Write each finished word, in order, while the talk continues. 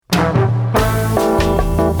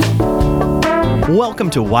Welcome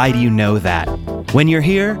to Why Do You Know That? When you're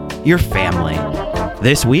here, you're family.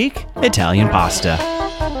 This week, Italian pasta.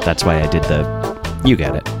 That's why I did you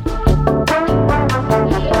get it.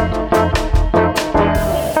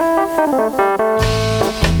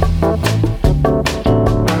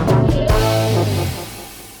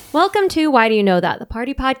 Welcome to Why Do You Know That? The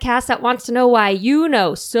party podcast that wants to know why you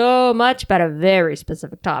know so much about a very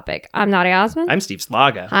specific topic. I'm Nadia Osman. I'm Steve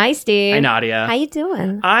Slaga. Hi, Steve. Hi, Nadia. How you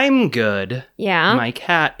doing? I'm good. Yeah? My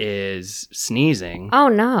cat is sneezing. Oh,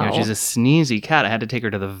 no. You know, she's a sneezy cat. I had to take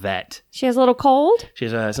her to the vet. She has a little cold? She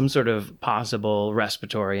has some sort of possible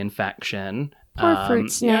respiratory infection. Poor fruit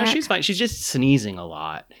Yeah, snack. she's fine. She's just sneezing a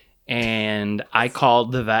lot. And I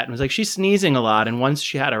called the vet and was like, she's sneezing a lot. And once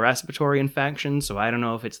she had a respiratory infection, so I don't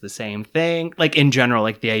know if it's the same thing. Like in general,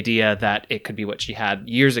 like the idea that it could be what she had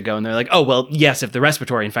years ago. And they're like, oh, well, yes, if the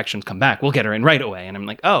respiratory infections come back, we'll get her in right away. And I'm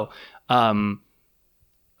like,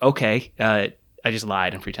 okay. I just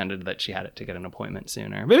lied and pretended that she had it to get an appointment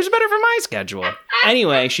sooner. But it was better for my schedule.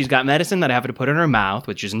 Anyway, she's got medicine that I have to put in her mouth,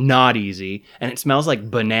 which is not easy. And it smells like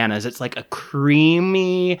bananas. It's like a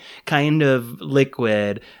creamy kind of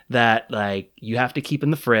liquid that like you have to keep in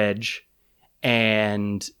the fridge.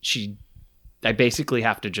 And I basically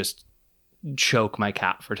have to just choke my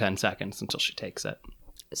cat for 10 seconds until she takes it.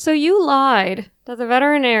 So you lied to the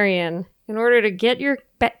veterinarian in order to get your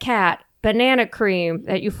cat banana cream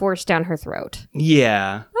that you forced down her throat.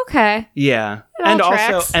 Yeah. Okay. Yeah. It all And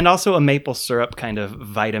tracks. also a maple syrup kind of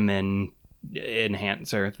vitamin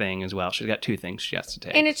enhancer thing as well. She's got two things she has to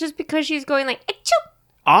take. And it's just because she's going like, achoo!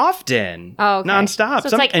 Often. Oh, okay. Nonstop. So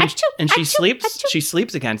it's like, achoo, and she achoo, sleeps achoo. she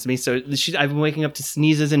sleeps against me, so I've been waking up to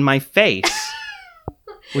sneezes in my face.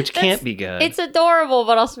 Which can't be good. It's adorable,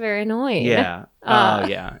 but also very annoying. Yeah.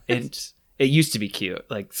 Yeah. It used to be cute.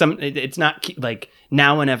 Like it's not cute. Like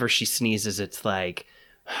now whenever she sneezes, it's like,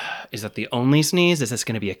 is that the only sneeze? Is this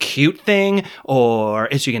going to be a cute thing? Or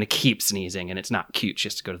is she going to keep sneezing and it's not cute? She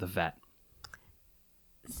has to go to the vet.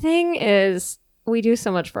 Thing is, we do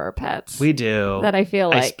so much for our pets. We do. That I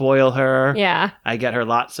feel I like. spoil her. Yeah. I get her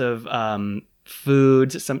lots of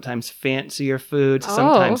foods, sometimes fancier foods, Oh.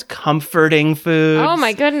 sometimes comforting foods. Oh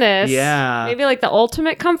my goodness. Yeah. Maybe like the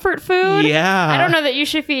ultimate comfort food? Yeah. I don't know that you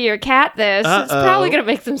should feed your cat this. It's Uh-oh. probably going to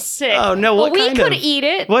make them sick. Oh, no, But what we kind could of- eat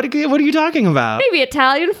it. What are you talking about? Maybe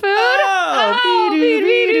Italian food. Oh,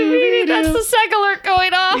 beep. That's the seg alert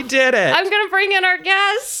going off. We did it. I'm going to bring in our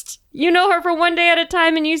guest. You know her for One Day at a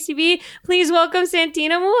Time in UCB. Please welcome Hello.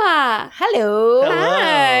 Santina Muha. Hello.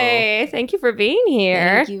 Hi. Thank you for being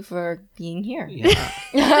here. Thank you for being here.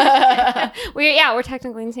 Yeah. We're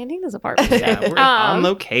technically in Santina's apartment. Yeah, we're on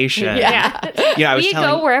location. Yeah. Yeah, We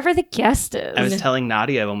go wherever the guest is. I was telling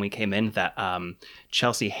Nadia when we came in that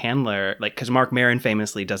Chelsea Handler, like, because Mark Maron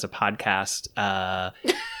famously does a podcast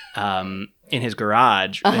in his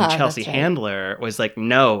garage, and Chelsea that's right. Handler was like,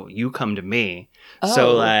 "No, you come to me." So,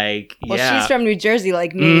 Oh. like, Well, yeah, she's from New Jersey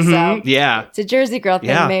like me, so Mhm, yeah, it's a Jersey girl thing,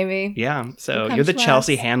 Yeah. maybe. yeah. So Come you're the to us.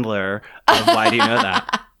 Chelsea Handler of Why Do You Know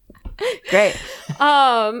That? Great.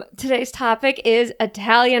 Today's topic is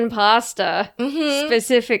Italian pasta, Mm-hmm.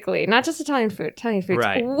 specifically. Not just Italian food. Italian food's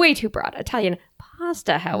Right. way too broad. Italian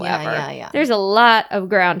pasta, however. yeah. There's a lot of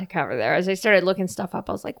ground to cover there. As I started looking stuff up,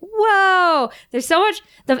 I was like, whoa, there's so much.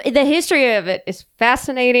 The history of it is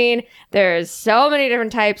fascinating. There's so many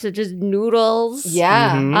different types of just noodles.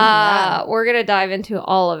 Yeah. Mhm. We're going to dive into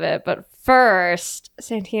all of it. But first,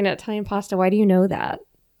 Santina, Italian pasta, why do you know that?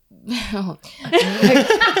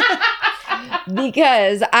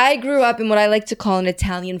 Because I grew up in what I like to call an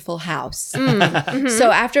Italian full house. Mm-hmm.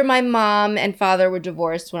 So after my mom and father were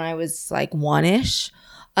divorced when I was like one-ish,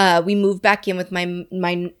 we moved back in with my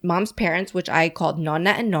mom's parents, which I called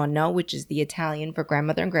nonna and nonno, which is the Italian for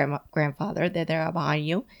grandmother and grandfather. They're there behind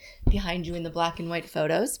you in the black and white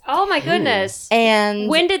photos. Oh, my goodness. And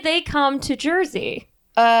When did they come to Jersey?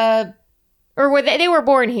 uh, Or were they were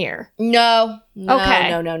born here? no,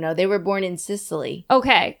 Okay. no. They were born in Sicily.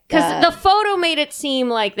 Okay. Because Yeah. the photo made it seem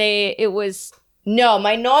like it was... No,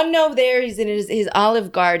 my nonno there, he's in his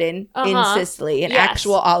olive garden in Uh-huh. Sicily, an Yes.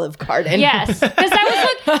 actual olive garden. Yes. Because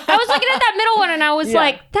I was looking at that middle one and I was Yeah.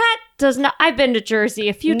 like, that does not... I've been to Jersey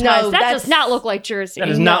a few No, times. That that's- does not look like Jersey. That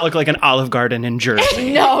does not look like an Olive Garden in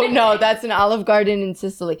Jersey. No, that's an olive garden in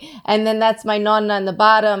Sicily. And then that's my nonna in the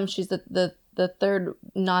bottom. She's the third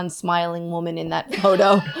non-smiling woman in that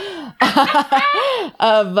photo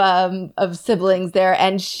of siblings there,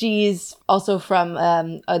 and she's also from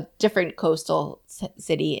a different coastal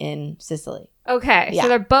city in Sicily. Okay. Yeah. So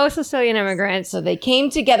they're both Sicilian immigrants. So they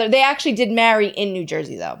came together. They actually did marry in New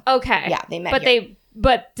Jersey, though. Okay. Yeah, they met But here. they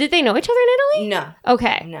But did they know each other in Italy? No.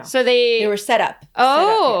 Okay. No. So They were set up.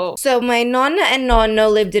 Oh. So my nonna and nonno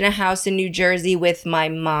lived in a house in New Jersey with my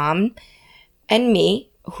mom and me,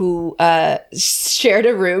 who shared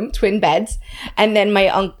a room, twin beds, and then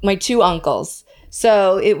my two uncles.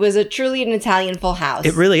 So it was truly an Italian full house.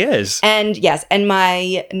 It really is. And yes, and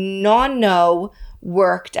my nonno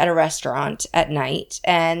worked at a restaurant at night,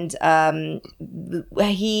 and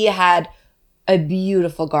he had a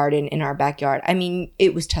beautiful garden in our backyard. I mean,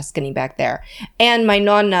 it was Tuscany back there. And my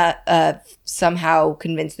nonna somehow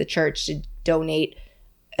convinced the church to donate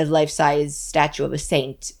a life-size statue of a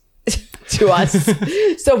saint to us.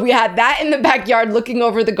 So we had that in the backyard looking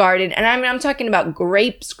over the garden. And I mean, I'm talking about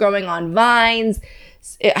grapes growing on vines.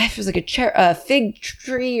 It was like a fig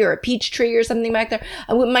tree or a peach tree or something back there.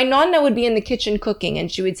 My nonna would be in the kitchen cooking,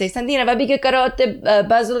 and she would say, Santina, va big carote,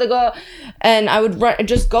 basilico. And I would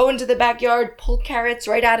just go into the backyard, pull carrots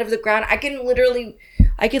right out of the ground. I can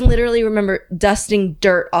literally remember dusting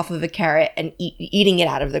dirt off of a carrot and eating it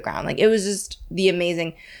out of the ground. Like, it was just the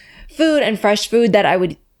amazing food and fresh food that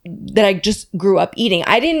I just grew up eating.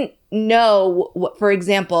 I didn't know what, for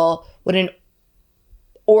example, what an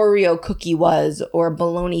Oreo cookie was or a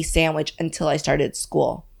bologna sandwich until I started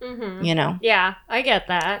school. Mm-hmm. You know? Yeah, I get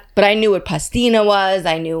that. But I knew what pastina was.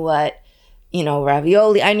 I knew what,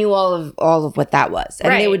 ravioli. I knew all of what that was.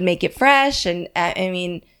 And they would make it fresh. And I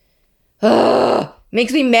mean,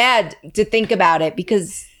 makes me mad to think about it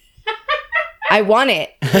because I want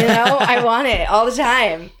it. I want it all the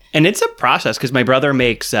time. And it's a process because my brother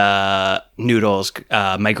makes noodles,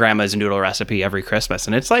 my grandma's noodle recipe every Christmas.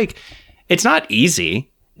 And it's not easy.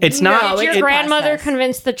 It's not. Did your grandmother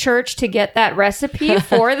convince the church to get that recipe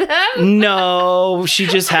for them? No, she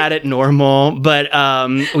just had it normal. But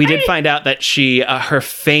we did find out that her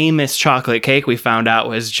famous chocolate cake, we found out,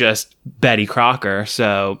 was just Betty Crocker.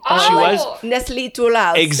 So she was Nestle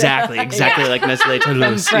Toulouse. Exactly like Nestle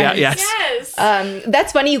Toulouse. Yeah, yes.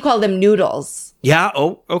 That's funny. You call them noodles. Yeah.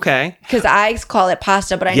 Oh, okay. Because I call it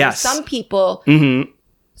pasta, but I know some people. Mm-hmm.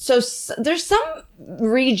 So there's some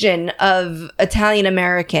region of Italian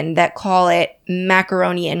American that call it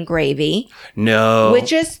macaroni and gravy. No.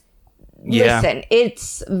 Which is, listen,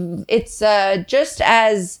 it's just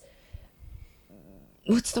as,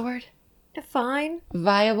 what's the word? Fine.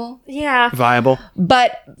 Viable? Yeah. Viable.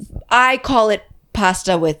 But I call it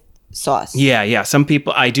pasta with sauce. Yeah. Some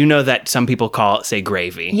people, I do know that some people call it, say,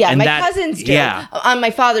 gravy. Yeah, and my cousins do. Yeah. On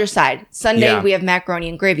my father's side, Sunday we have macaroni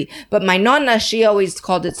and gravy. But my nonna, she always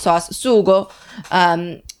called it sauce sugo,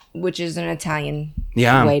 which is an Italian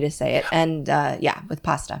way to say it. And with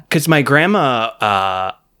pasta. Because my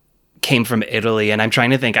grandma came from Italy, and I'm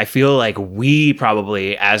trying to think, I feel like we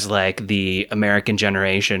probably, as like the American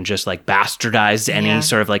generation, just like bastardized any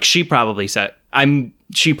sort of like, she probably said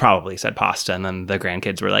pasta, and then the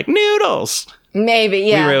grandkids were like, noodles. Maybe,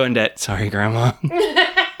 yeah. We ruined it. Sorry, Grandma.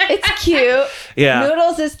 It's cute. Yeah.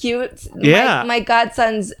 Noodles is cute. Yeah. My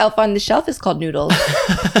godson's Elf on the Shelf is called Noodles.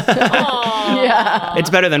 Yeah. It's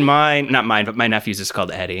better than mine. Not mine, but my nephew's is called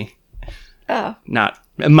Eddie. Oh. Not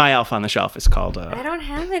my Elf on the Shelf is called. I don't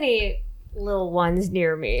have any little ones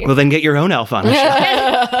near me. Well, then get your own Elf on the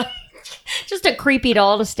Shelf. Just a creepy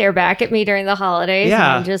doll to stare back at me during the holidays. Yeah.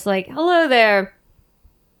 And I'm just like, hello there,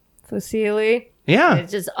 Fusilli. Yeah.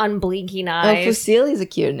 It's just unblinking Oh, eyes. Fusilli is a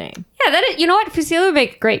cute name. Yeah, you know what? Fusilli would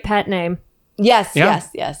make a great pet name. Yes. I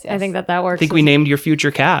think that works. I think we named your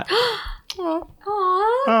future cat. Aww.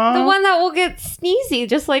 The one that will get sneezy,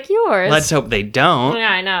 just like yours. Let's hope they don't.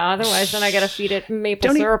 Yeah, I know. Otherwise, then I gotta feed it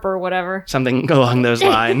maple syrup or whatever. Something along those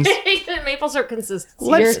lines. Maple syrup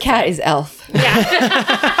consistency. Your cat is Elf. Yeah.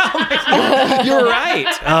 You're right.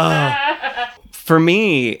 For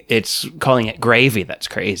me, it's calling it gravy that's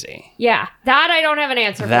crazy. Yeah, that I don't have an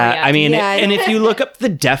answer for yet. I mean, and if you look up the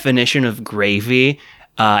definition of gravy,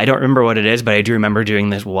 I don't remember what it is, but I do remember doing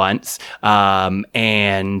this once.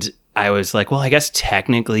 And I was like, well, I guess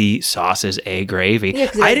technically sauce is a gravy. Yeah,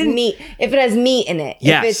 because meat. If it has meat in it.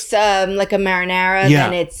 Yes. If it's like a marinara,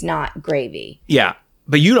 then it's not gravy. Yeah.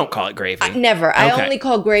 But you don't call it gravy. Never. Okay. I only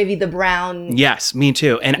call gravy the brown. Yes, me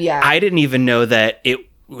too. And I didn't even know that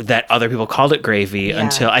other people called it gravy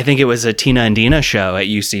until I think it was a Tina and Dina show at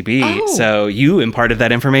UCB. Oh. So you imparted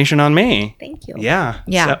that information on me. Thank you. Yeah.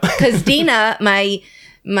 Yeah. Because Dina, my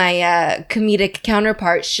comedic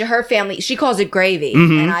counterpart, her family, she calls it gravy,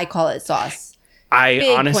 and I call it sauce.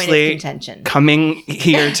 I honestly, coming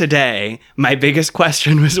here today, my biggest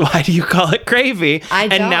question was, why do you call it gravy?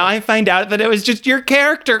 And now I find out that it was just your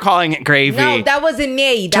character calling it gravy. No, that wasn't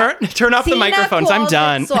me. Turn off the microphones. I'm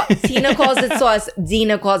done. Tina calls it sauce.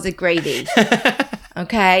 Dina calls it gravy.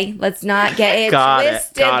 Okay, let's not get it Got it,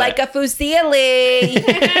 twisted got like it. a fusilli.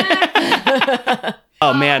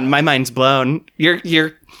 Oh man, my mind's blown.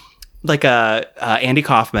 You're like a Andy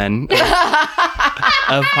Kaufman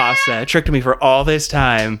of pasta. Tricked me for all this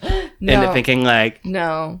time into No. thinking like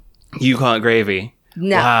No. you call it gravy.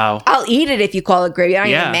 No. Wow. I'll eat it if you call it gravy. I'm not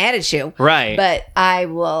Yeah. even mad at you. Right. But I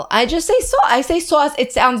just say sauce. I say sauce.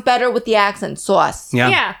 It sounds better with the accent. Sauce. yeah.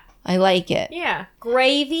 Yeah. I like it. Yeah.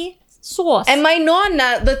 Gravy, sauce. And my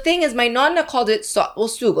nonna, the thing is, my nonna called it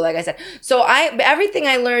sugo, like I said. So everything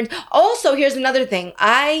I learned. Also, here's another thing.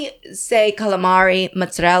 I say calamari,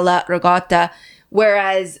 mozzarella, ricotta,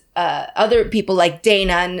 whereas other people like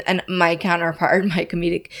Dana and my counterpart, my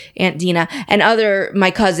comedic Aunt Dina, and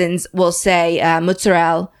my cousins will say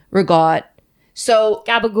mozzarella, ricotta. So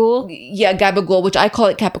Gabagool. yeah, gabagool, which I call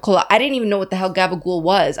it capicola. I didn't even know what the hell gabagool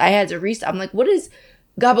was. I had to research. I'm like, what is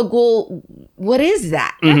gabagool? What is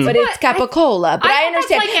that? But it's capicola. But I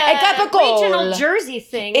understand. That's like a capicola. regional Jersey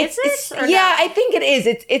thing, is it? Or yeah, no? I think it is.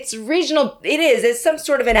 It's regional. It is. It's some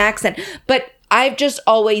sort of an accent. But I've just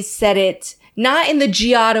always said it not in the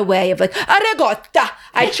Giada way of like ricotta.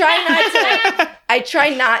 I try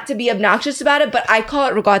not to be obnoxious about it, but I call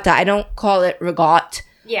it ricotta. I don't call it rigot.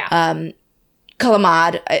 Yeah.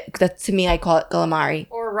 Calamad. That to me, I call it calamari.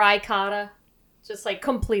 Or ricotta. Just like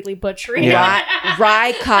completely butchering Yeah. it.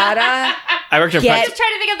 Ricotta. I worked at Get- I'm just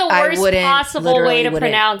trying to think of the I worst wouldn't, possible literally way to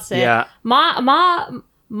wouldn't. pronounce it. Yeah.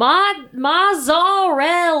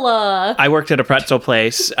 Mozzarella. I worked at a pretzel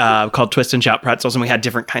place called Twist and Shout Pretzels, and we had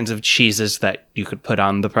different kinds of cheeses that you could put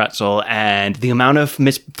on the pretzel. And the amount of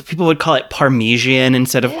people would call it Parmesan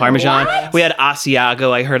instead of Parmesan. what? We had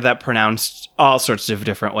Asiago. I heard that pronounced all sorts of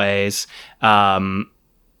different ways. And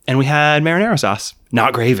we had marinara sauce,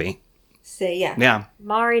 not gravy. Say yeah. Yeah.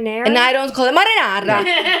 Marinara. And I don't call it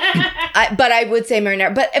marinara. But I would say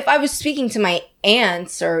marinara. But if I was speaking to my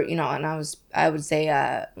aunts or, and I would say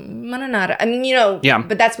marinara. I mean, Yeah.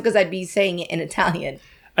 but that's because I'd be saying it in Italian.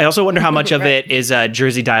 I also wonder how much of it is a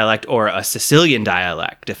Jersey dialect or a Sicilian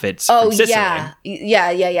dialect, if it's Oh, from Sicily.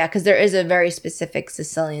 yeah. Because there is a very specific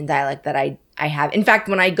Sicilian dialect that I have. In fact,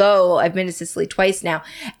 when I've been to Sicily twice now,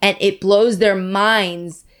 and it blows their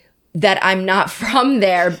minds that I'm not from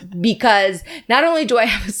there because not only do I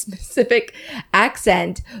have a specific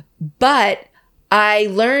accent, but I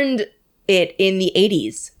learned it in the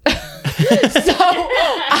 80s. So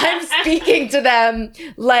I'm speaking to them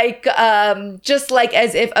like, just like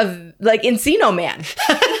as if like Encino Man.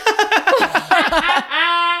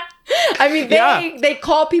 I mean, they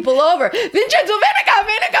call people over. Vincenzo,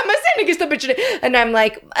 venica, ma senti che sto piccione? And I'm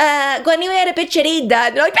like, guaniere piccerida.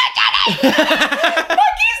 And they're like, piccione!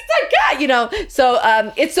 So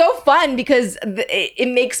it's so fun because it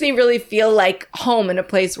makes me really feel like home in a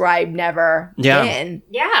place where I've never been.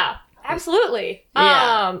 Yeah, absolutely.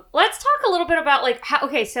 Yeah. Let's talk a little bit about like how.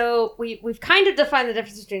 Okay, so we've kind of defined the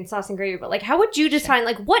difference between sauce and gravy, but like, how would you define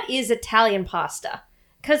like what is Italian pasta?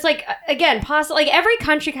 Because like again, pasta. Like every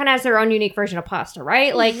country kind of has their own unique version of pasta,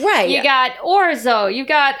 right? Like you got orzo, you've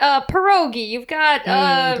got pierogi, you've got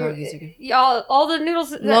pierogies are good. all the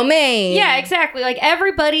noodles. Lo mein. Yeah, exactly. Like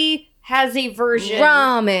everybody has a version.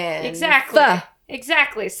 Ramen. Exactly. Pho.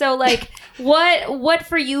 Exactly. So like what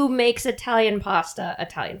for you makes Italian pasta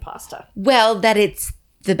Italian pasta? Well, that it's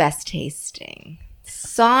the best tasting.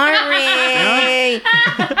 Sorry.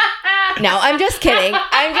 No, I'm just kidding.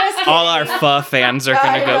 All our pho fans are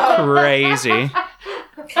going to go crazy.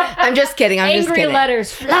 I'm just kidding. I'm just Angry kidding.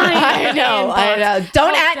 letters flying. I know.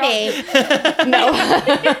 Don't at me. No.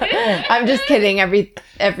 I'm just kidding. Every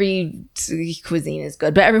cuisine is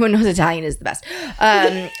good, but everyone knows Italian is the best.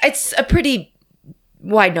 It's a pretty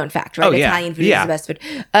wide known fact, right? Oh, yeah. Italian food Yeah. is the best food.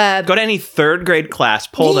 Go to any third grade class,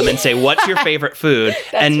 poll them and say, what's your favorite food?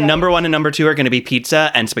 And right. number 1 and number 2 are going to be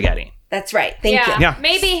pizza and spaghetti. That's right. Thank you. Yeah.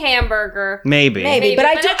 Maybe hamburger. Maybe. But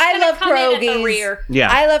I it's gonna love come in at the pierogies. rear. Yeah.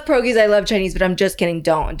 I love pierogies. I love Chinese, but I'm just kidding.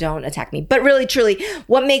 Don't attack me. But really, truly,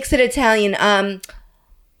 what makes it Italian? I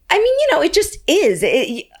mean, it just is.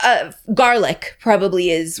 Garlic probably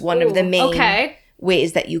is one of the main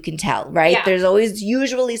ways that you can tell, right? Yeah. There's always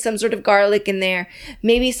usually some sort of garlic in there,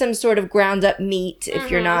 maybe some sort of ground up meat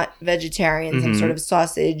if you're not vegetarian, some sort of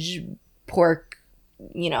sausage, pork,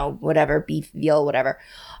 whatever, beef, veal, whatever.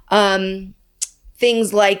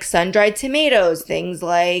 Things like sun-dried tomatoes, things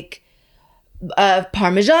like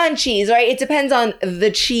Parmesan cheese, right? It depends on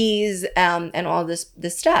the cheese and all this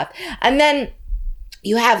stuff. And then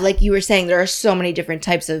you have, like you were saying, there are so many different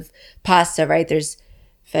types of pasta, right? There's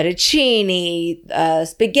fettuccine,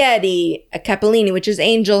 spaghetti, capellini, which is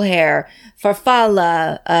angel hair,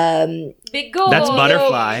 farfalla, Bigo. That's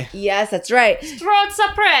butterfly. Yes, that's right.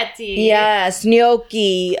 Strozza Preti. Yes,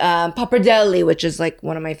 gnocchi, pappardelle, which is like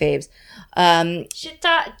one of my faves.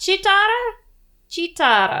 Chitara.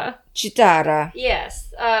 Chitara.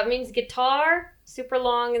 Yes. Means guitar. Super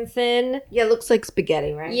long and thin. Yeah, it looks like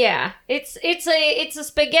spaghetti, right? Yeah. It's a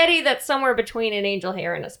spaghetti that's somewhere between an angel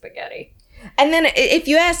hair and a spaghetti. And then if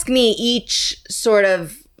you ask me, each sort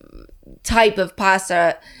of type of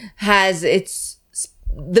pasta has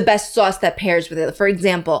the best sauce that pairs with it. For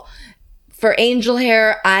example, for angel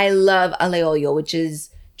hair, I love alle olio, which is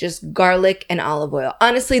just garlic and olive oil.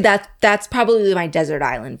 Honestly, that's probably my desert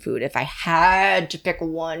island food. If I had to pick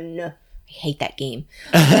one, I hate that game.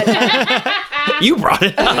 You brought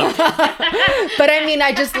it up. But I mean,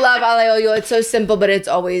 I just love alle olio. It's so simple, but it's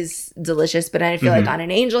always delicious. But I feel like on an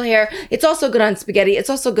angel hair, it's also good on spaghetti. It's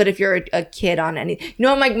also good if you're a kid on any. You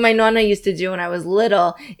know what my nonna used to do when I was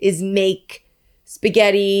little is make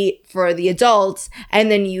spaghetti for the adults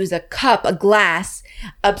and then use a glass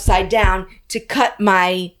upside down to cut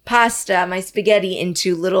my spaghetti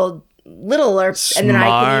into littler, and then I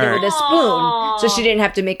could eat it with a spoon. So she didn't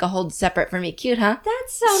have to make a whole separate for me. Cute, huh?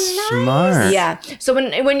 That's so nice. Smart. Yeah. So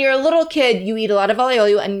when you're a little kid, you eat a lot of alle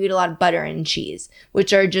olio and you eat a lot of butter and cheese,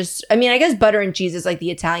 which are just, I mean, I guess butter and cheese is like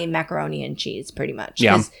the Italian macaroni and cheese, pretty much.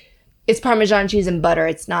 Yeah. It's Parmesan cheese and butter.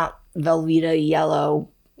 It's not Velveeta yellow.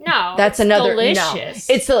 No, That's it's another delicious.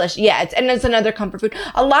 No, it's delicious. Yeah, it's another comfort food.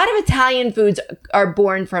 A lot of Italian foods are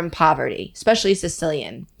born from poverty, especially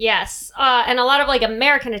Sicilian. Yes. And a lot of like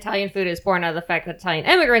American Italian food is born out of the fact that Italian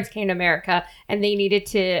immigrants came to America and they needed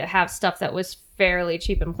to have stuff that was fairly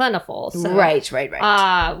cheap and plentiful. So, Right.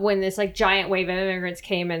 when this like giant wave of immigrants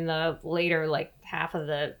came in the later like half of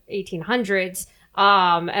the 1800s,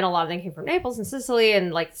 and a lot of them came from Naples and Sicily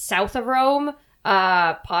and like south of Rome,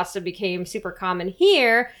 pasta became super common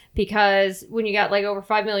here because when you got like over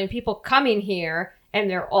 5 million people coming here and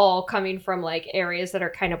they're all coming from like areas that are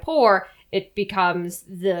kind of poor, it becomes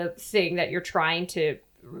the thing that you're trying to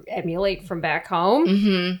emulate from back home.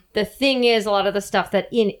 Mm-hmm. The thing is, a lot of the stuff that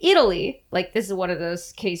in Italy, like this is one of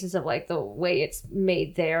those cases of like the way it's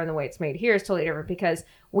made there and the way it's made here is totally different because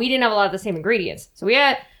we didn't have a lot of the same ingredients. So we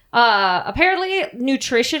had, apparently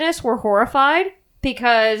nutritionists were horrified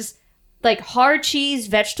because like hard cheese,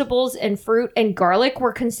 vegetables, and fruit and garlic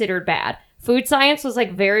were considered bad. Food science was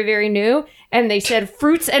like very, very new. And they said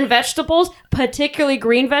fruits and vegetables, particularly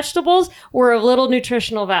green vegetables, were of little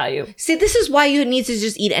nutritional value. See, this is why you need to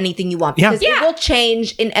just eat anything you want because it will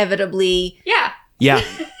change inevitably. Yeah. Yeah.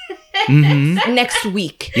 Mm-hmm. Next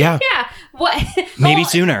week. Yeah. Yeah. What? Maybe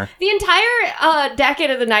sooner. The entire decade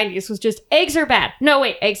of the 90s was just eggs are bad. No,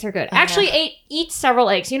 wait, eggs are good. Actually, eat several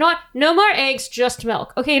eggs. You know what? No more eggs, just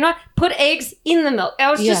milk. Okay, you know what? Put eggs in the milk. I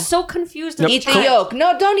was just so confused. Eat the yolk.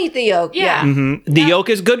 No, don't eat the yolk. Yeah. Mm-hmm. The yolk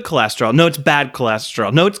is good cholesterol. No, it's bad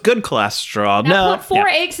cholesterol. No, it's good cholesterol. Now no. put 4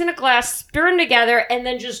 eggs in a glass, stir them together, and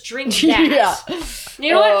then just drink that.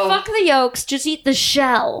 You know what? Fuck the yolks. Just eat the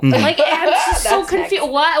shell. Like, I'm just so confused.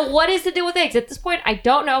 What is the deal with eggs? At this point, I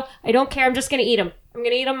don't know. I don't care. I'm just going to eat them. I'm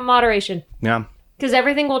going to eat them in moderation. Yeah. Because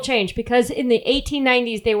everything will change. Because in the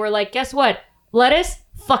 1890s, they were like, guess what? Lettuce?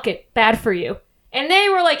 Fuck it. Bad for you. And they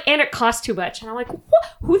were like, and it costs too much. And I'm like, what?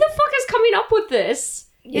 Who the fuck is coming up with this?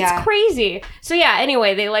 Yeah. It's crazy. So yeah,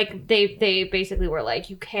 anyway, they basically were like,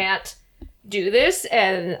 you can't do this.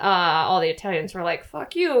 And all the Italians were like,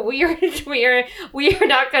 fuck you. We are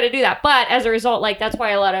not going to do that. But as a result, like, that's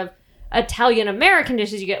why a lot of Italian American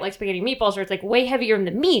dishes you get like spaghetti meatballs where it's like way heavier in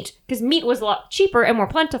the meat because meat was a lot cheaper and more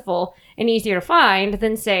plentiful and easier to find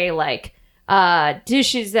than say like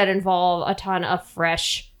dishes that involve a ton of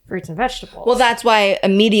fresh fruits and vegetables. Well, that's why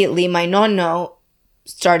immediately my nonno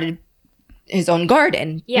started his own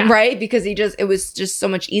garden. Yeah. Right? Because it was just so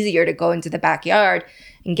much easier to go into the backyard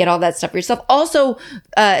and get all that stuff for yourself. Also,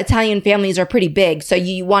 Italian families are pretty big, so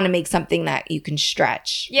you want to make something that you can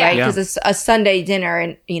stretch, right? Yeah. Because a Sunday dinner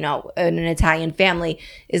in an Italian family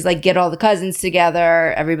is like get all the cousins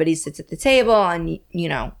together, everybody sits at the table, and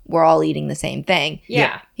we're all eating the same thing.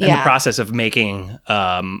 Yeah. And the process of making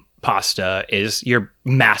pasta is you're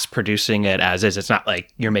mass producing it as is. It's not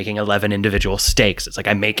like you're making 11 individual steaks. It's like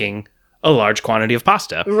I'm making a large quantity of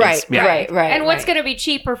pasta. Right. And what's going to be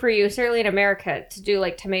cheaper for you, certainly in America, to do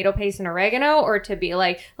like tomato paste and oregano, or to be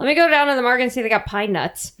like, let me go down to the market and see if they got pine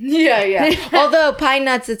nuts? Yeah. Although pine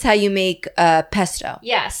nuts, it's how you make pesto.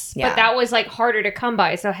 Yes, Yeah. but that was like harder to come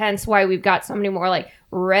by, so hence why we've got so many more like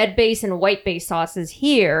red base and white base sauces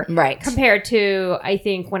here, Right. Compared to, I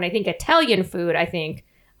think when I think Italian food, I think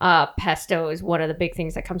pesto is one of the big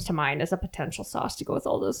things that comes to mind as a potential sauce to go with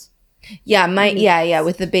all this. Yeah,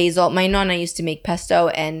 with the basil. My nonna used to make pesto,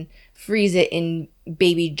 and freeze it in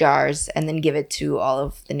baby jars, and then give it to all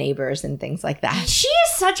of the neighbors and things like that. She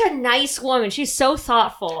is such a nice woman. She's so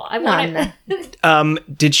thoughtful. I want to.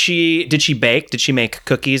 Did she bake? Did she make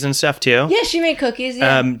cookies and stuff too? Yeah, she made cookies.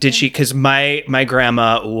 Yeah. Did she? Because my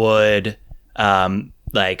grandma would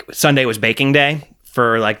like Sunday was baking day.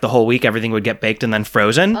 For like the whole week, everything would get baked and then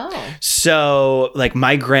frozen. Oh. So like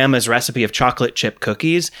my grandma's recipe of chocolate chip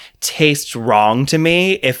cookies tastes wrong to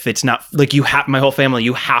me if it's not like my whole family,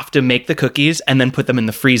 you have to make the cookies and then put them in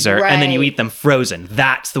the freezer and then you Right. eat them frozen.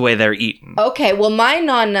 That's the way they're eaten. Okay, well, my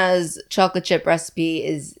nonna's chocolate chip recipe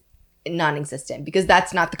is non-existent because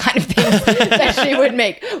that's not the kind of things that she would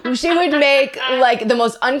make. She would make like the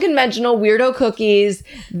most unconventional weirdo cookies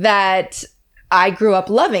that I grew up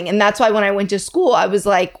loving. And that's why when I went to school, I was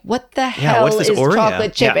like, what the hell what's is this Oreo?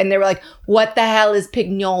 chocolate chip? Yeah. And they were like, what the hell is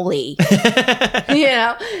pignoli? You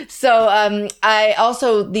know? So I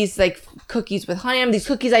also, these like cookies with honey, these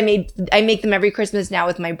cookies I make them every Christmas now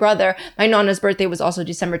with my brother. My nonna's birthday was also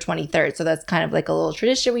December 23rd. So that's kind of like a little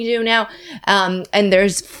tradition we do now. And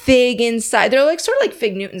there's fig inside. They're like sort of like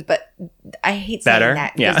Fig Newtons, but I hate saying Better?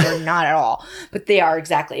 that because Yeah. they're not at all. But they are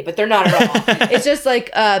exactly. But they're not at all. It's just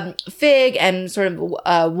like fig and sort of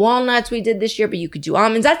walnuts we did this year, but you could do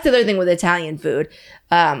almonds. That's the other thing with Italian food.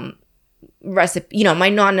 Recipe, you know, my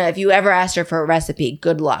nonna, if you ever asked her for a recipe,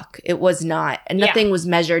 good luck. It was not, and nothing was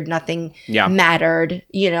measured, nothing mattered.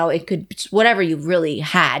 You know, it could, whatever you really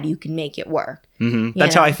had, you can make it work. Mm-hmm.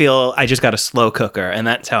 That's how I feel. I just got a slow cooker, and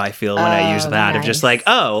that's how I feel when I use that. Of just like,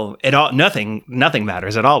 nothing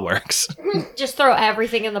matters. It all works. Just throw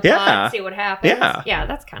everything in the pot Yeah. and see what happens. Yeah. Yeah,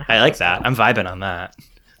 that's kind of I like that. I'm vibing on that.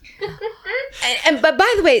 But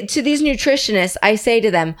by the way, to these nutritionists, I say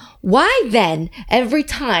to them, why then every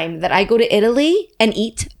time that I go to Italy and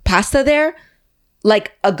eat pasta there,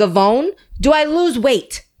 like a gavone, do I lose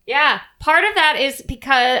weight? Yeah, part of that is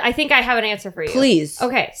because I think I have an answer for you. Please.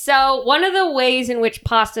 Okay, so one of the ways in which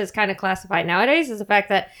pasta is kind of classified nowadays is the fact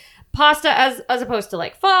that pasta, as opposed to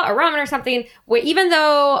like pho or ramen or something, even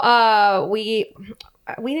though we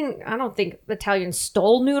didn't, I don't think Italians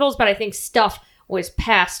stole noodles, but I think stuff was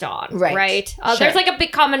passed on, right? Sure. There's like a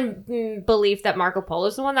big common belief that Marco Polo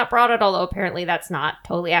is the one that brought it, although apparently that's not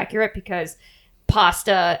totally accurate because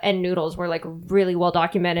pasta and noodles were like really well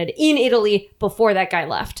documented in Italy before that guy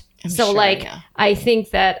left. I think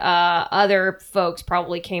that other folks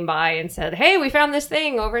probably came by and said, hey, we found this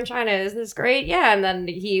thing over in China. Isn't this great? Yeah. And then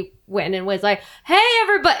he went and was like, hey,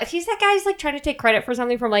 everybody. He's that guy who's like trying to take credit for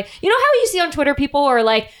something from like, you know how you see on Twitter people are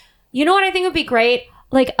like, you know what I think would be great?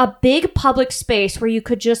 Like a big public space where you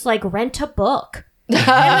could just like rent a book. And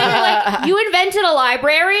then you're like, you invented a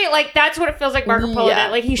library? Like that's what it feels like Marco Polo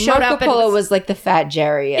did. Like he showed Marco up and Polo was like the fat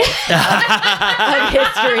Jerry of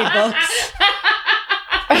history books.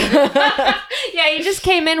 Yeah, he just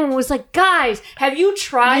came in and was like, guys, have you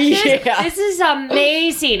tried this? Yeah. This is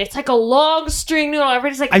amazing. It's like a long string noodle.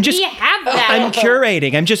 Everybody's like, we have that. I'm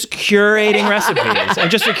curating. I'm just curating recipes. I'm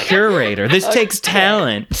just a curator. This takes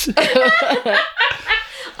talent.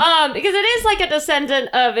 Because it is like a descendant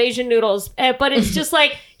of Asian noodles, but it's just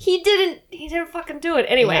like he didn't fucking do it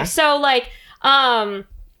anyway. Yeah. So like, so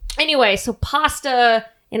pasta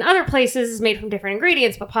in other places is made from different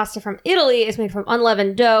ingredients, but pasta from Italy is made from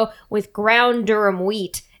unleavened dough with ground durum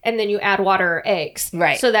wheat, and then you add water or eggs.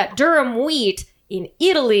 Right. So that durum wheat in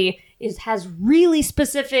Italy has really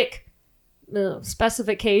specific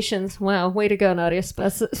specifications. Wow, way to go, Nadia.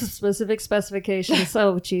 Specific specifications.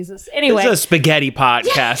 Oh, Jesus. Anyway. This is a spaghetti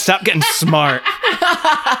podcast. Stop getting smart.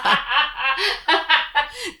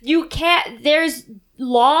 You can't, there's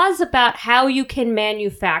laws about how you can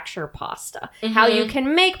manufacture pasta, how you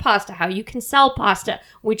can make pasta, how you can sell pasta,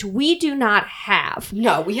 which we do not have.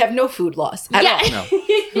 No, we have no food laws at all. No.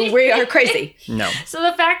 We are crazy. No. So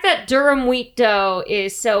the fact that durum wheat dough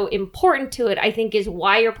is so important to it, I think, is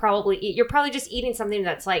why you're probably just eating something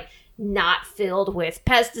that's like not filled with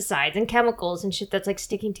pesticides and chemicals and shit that's like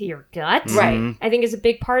sticking to your gut. Right. I think is a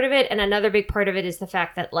big part of it. And another big part of it is the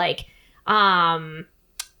fact that like,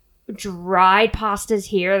 dried pastas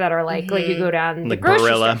here that are like you go down the Like grocery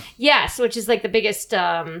Barilla. store. Yes, which is like the biggest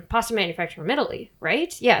pasta manufacturer from Italy,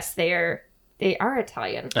 right? Yes, they are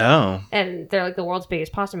Italian. Oh. And they're like the world's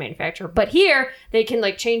biggest pasta manufacturer. But here they can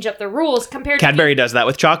like change up the rules compared Cadbury does that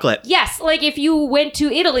with chocolate. Yes, like if you went to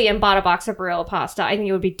Italy and bought a box of Barilla pasta, I think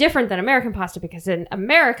it would be different than American pasta because in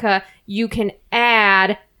America you can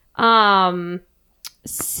add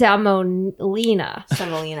semolina.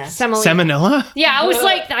 Salmonella? Yeah, I was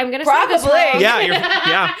like, I'm gonna say this Probably. wrong.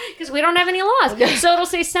 Yeah, Because we don't have any laws. So it'll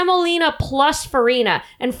say semolina plus farina,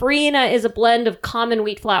 and farina is a blend of common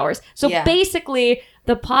wheat flours. So Yeah. basically,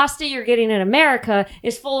 The pasta you're getting in America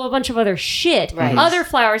is full of a bunch of other shit. Right. Other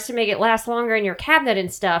flours to make it last longer in your cabinet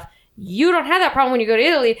and stuff. You don't have that problem when you go to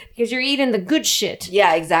Italy because you're eating the good shit.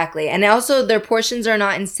 Yeah, exactly. And also their portions are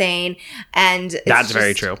not insane. And That's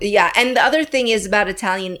very true. Yeah. And the other thing is about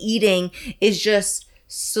Italian eating is just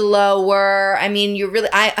slower. I mean,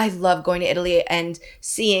 I love going to Italy and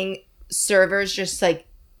seeing servers just like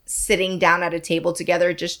sitting down at a table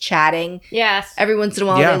together, just chatting. Yes. Every once in a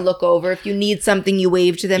while, Yeah. they look over. If you need something, you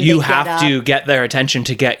wave to them. You they have get to up. get their attention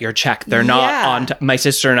to get your check. They're not Yeah. on. My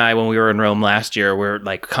sister and I, when we were in Rome last year, we're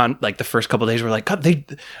like, like the first couple of days, we're like, God,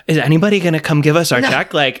 is anybody going to come give us our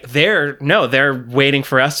check? Like, they're waiting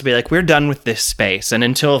for us to be like, we're done with this space, and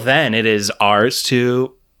until then, it is ours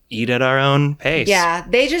to eat at our own pace. Yeah,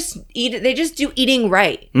 they just eat. They just do eating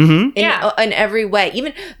right. Mm-hmm. In every way.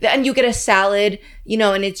 Even and you get a salad,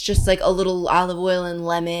 and it's just like a little olive oil and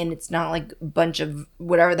lemon. It's not like a bunch of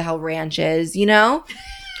whatever the hell ranch is.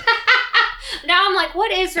 Now I'm like,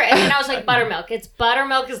 what is ranch? And I was like, buttermilk. It's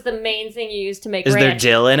buttermilk is the main thing you use to make Is there ranch.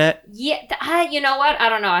 dill in it? Yeah, you know what? I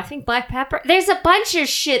don't know. I think black pepper. There's a bunch of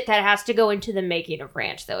shit that has to go into the making of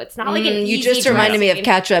ranch, though. It's not like an You easy just reminded me of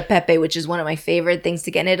dressing. cacio e pepe, which is one of my favorite things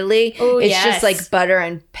to get in Italy. Oh, it's yes. just like butter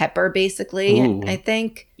and pepper, basically. Ooh. I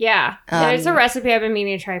think. Yeah, there's a Um, recipe I've been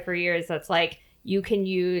meaning to try for years. That's like you can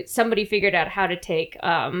use. Somebody figured out how to take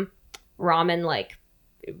ramen, like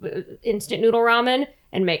instant noodle ramen,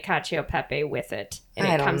 and make cacio e pepe with it. And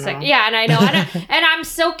I it don't comes know. like, yeah, and I know, and I'm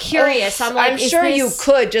so curious. I'm like, I'm is sure this- you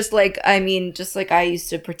could. Just like I used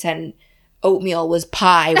to pretend oatmeal was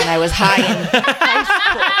pie when I was high in high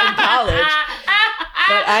school and college.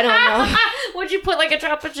 But I don't know. Would you put like a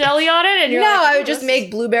drop of jelly on it? And you're No, like, I "Ooh, would just this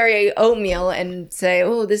make blueberry oatmeal and say,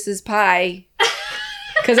 "Oh, this is pie,"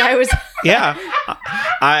 because I was Yeah.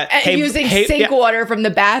 using sink water from the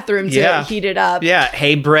bathroom to Yeah. heat it up. Yeah.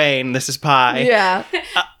 Hey, brain, this is pie. Yeah.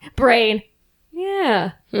 brain.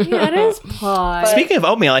 Yeah, it is pie. Speaking of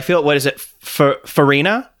oatmeal, I feel, what is it?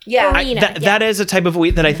 Farina? Yeah. Farina. That is a type of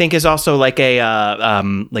wheat that I think is also like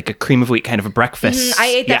a cream of wheat kind of a breakfast. I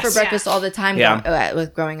ate that for Yes. breakfast all the time Yeah.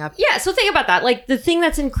 with growing up. Yeah, so think about that. Like the thing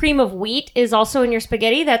that's in cream of wheat is also in your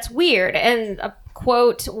spaghetti. That's weird. And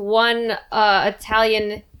quote, one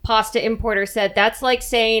Italian pasta importer said, that's like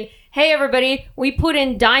saying, hey everybody, we put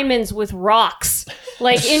in diamonds with rocks.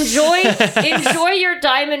 Like enjoy your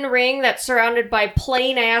diamond ring that's surrounded by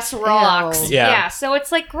plain ass rocks. Ew. Yeah. So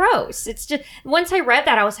it's like gross. It's just, once I read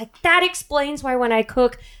that, I was like, that explains why when I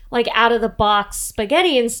cook like out of the box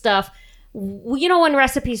spaghetti and stuff, when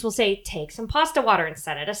recipes will say, take some pasta water and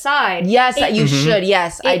set it aside. Yes, you should.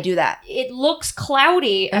 Yes, I do that. It looks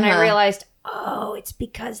cloudy, and I Uh-huh. realized, oh, it's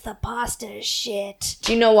because the pasta is shit.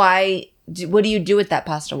 Do you know why? What do you do with that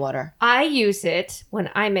pasta water? I use it when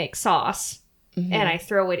I make sauce, Mm-hmm. and I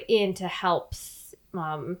throw it in to help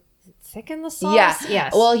thicken the sauce. Yeah.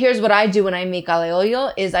 Yes. Well, here's what I do when I make aglio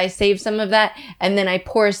olio is I save some of that and then I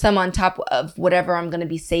pour some on top of whatever I'm going to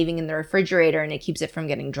be saving in the refrigerator and it keeps it from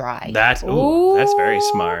getting dry. That's very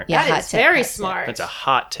smart. Yeah, that hot is tip, very hot tip. smart. That's a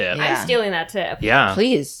hot tip. Yeah. I'm stealing that tip. Yeah.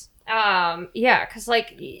 Please. Yeah, because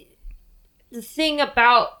like the thing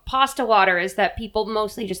about pasta water is that people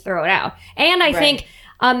mostly just throw it out, and I think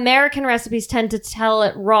American recipes tend to tell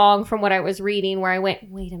it wrong. From what I was reading, where I went,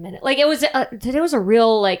 wait a minute, like it was a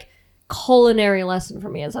real like culinary lesson for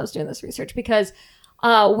me as I was doing this research because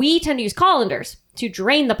we tend to use colanders to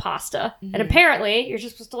drain the pasta, and apparently you're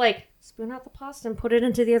just supposed to like spoon out the pasta and put it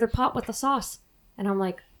into the other pot with the sauce, and I'm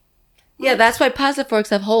like, Yeah, that's why pasta forks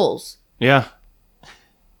have holes. Yeah.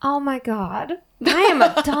 oh my god, I am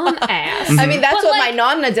a dumb ass. I mean, that's But, what like- my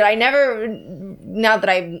nonna did. I never, now that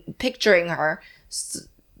I'm picturing her,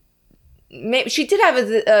 she did have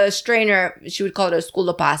a strainer. She would call it a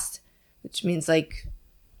sculo pasta, which means like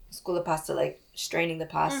sculo pasta, like straining the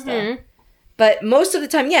pasta. Mm-hmm. But most of the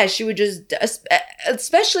time, yeah, she would just,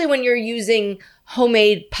 especially when you're using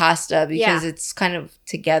homemade pasta because Yeah. it's kind of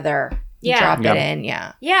together. You Yeah. drop Yeah. it in,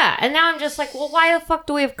 yeah. Yeah, and now I'm just like, well, why the fuck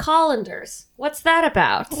do we have colanders? What's that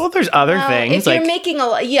about? Well, there's other Well, things if like you're making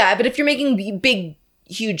but if you're making big,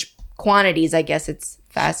 huge quantities, I guess it's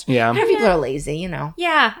fast. Yeah. People are lazy,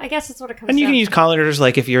 Yeah, I guess that's what it comes and you down can use colanders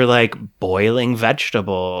like if you're like boiling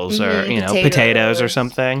vegetables or potatoes or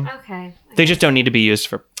something. Okay. They just don't need to be used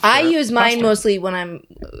for I use mine pasta. mostly when I'm,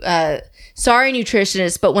 sorry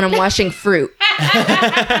nutritionist, but when I'm washing fruit.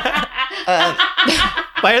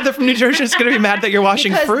 Why are the nutritionists going to be mad that you're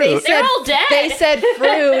washing Because fruit? They're all dead. They said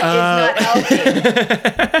fruit is not healthy.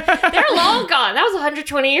 They're long gone. That was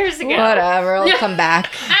 120 years ago. Whatever, I'll come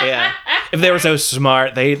back. Yeah. If they were so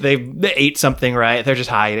smart, they ate something right. They're just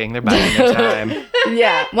hiding. They're biding their time.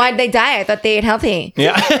 Yeah. Why'd they die? I thought they ate healthy.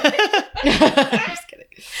 Yeah. Just kidding.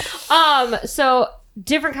 So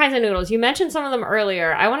different kinds of noodles. You mentioned some of them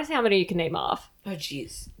earlier. I want to see how many you can name off. Oh,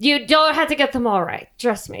 jeez. You don't have to get them all right.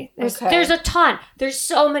 Trust me. There's a ton. There's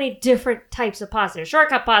so many different types of pasta.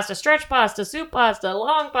 Shortcut pasta, stretch pasta, soup pasta,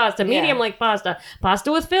 long pasta, medium length pasta,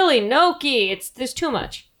 pasta with filling, gnocchi. There's too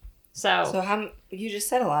much. So how you just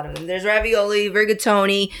said a lot of them. There's ravioli,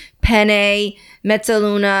 rigatoni, penne,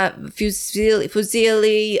 mezzaluna,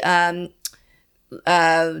 fusilli.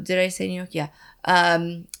 Did I say gnocchi? Yeah.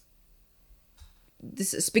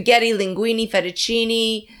 This is spaghetti, linguine,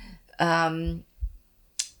 fettuccine,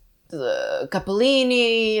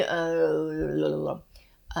 capellini,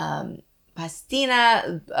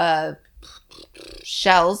 pastina,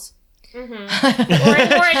 shells. Mm-hmm.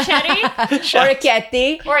 Orecchiette.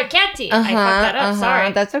 Orecchiette. I fucked that up.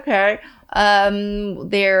 Sorry. That's okay.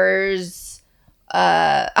 There's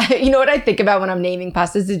you know what I think about when I'm naming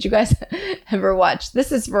pastas? Did you guys ever watch?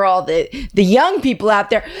 This is for all the young people out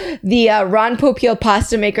there. The Ron Popeil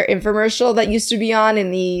pasta maker infomercial that used to be on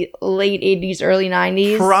in the late 80s, early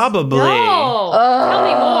 90s. Probably. No. Tell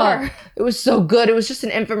me more. It was so good. It was just an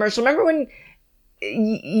infomercial. Remember when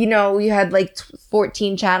you know, you had like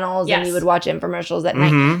 14 channels and you would watch infomercials at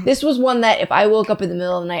night. This was one that if I woke up in the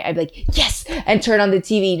middle of the night, I'd be like, yes, and turn on the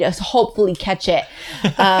TV to hopefully catch it.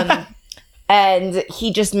 And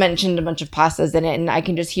he just mentioned a bunch of pastas in it, and I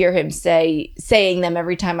can just hear him saying them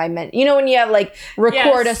every time I meant. You know, when you have like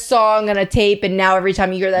record a song on a tape, and now every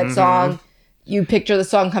time you hear that song, you picture the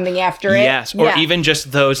song coming after it. Yes, or even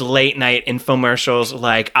just those late night infomercials.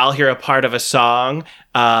 Like I'll hear a part of a song,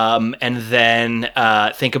 and then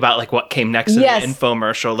think about like what came next in the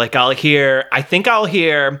infomercial. Like I think I'll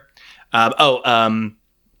hear,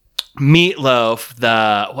 Meatloaf,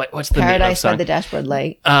 what's the Paradise Meatloaf song? by the Dashboard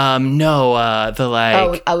Light. The like.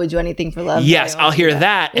 Oh, I would do anything for love. Yes, I'll hear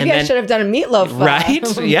that. Maybe and I then should have done a Meatloaf. Right?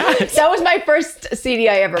 Yes. That was my first CD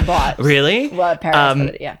I ever bought. Really? Well,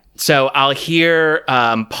 Paradise, yeah. So I'll hear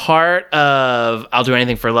part of I'll Do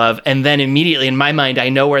Anything for Love, and then immediately in my mind, I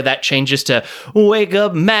know where that changes to Wake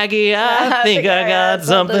Up Maggie, I think I got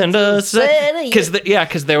something to say.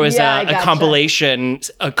 Because there was a compilation,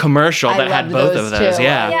 a commercial that had both of those. Too.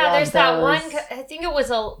 Yeah, there's that one, I think it was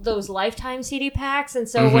those Lifetime CD packs, and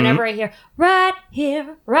so whenever I hear, right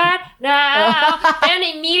here, right now, and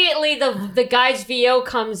immediately the guy's VO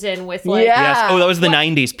comes in with like... Yes. Oh, that was the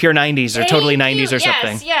 90s, pure 90s, or totally 90s or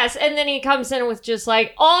something. Yes. And then he comes in with just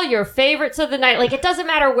like all your favorites of the night. Like it doesn't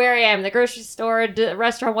matter where I am, the grocery store, the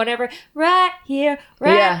restaurant, whatever. Right here,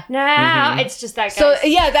 right now. It's just that guy. So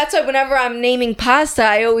that's why whenever I'm naming pasta,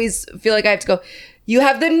 I always feel like I have to go, you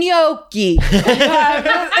have the gnocchi. Because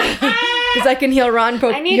I can hear Ron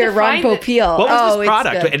Popeil. What was this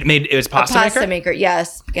product? It was pasta maker?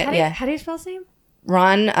 Yes. How do you spell his name?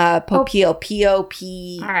 Ron Popeil,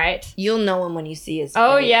 P-O-P. All right. You'll know him when you see his face.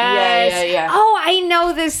 Oh, yes. Yeah. Oh, I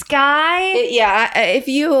know this guy. If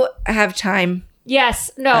you have time.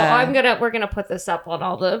 Yes. No, we're gonna put this up on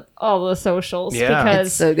all the socials because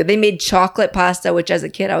it's so good. They made chocolate pasta, which as a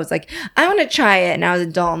kid I was like, I want to try it, and as an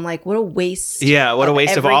adult I'm like, what a waste. Yeah, what a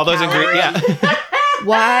waste of all those ingredients. Yeah.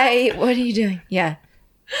 Why? What are you doing? Yeah.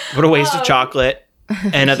 What a waste of chocolate.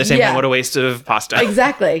 And at the same time, what a waste of pasta.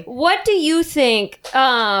 Exactly. What do you think?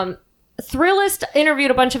 Thrillist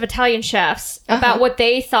interviewed a bunch of Italian chefs about what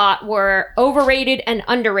they thought were overrated and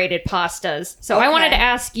underrated pastas. So I wanted to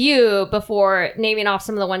ask you before naming off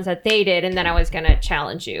some of the ones that they did, and then I was going to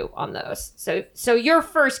challenge you on those. So your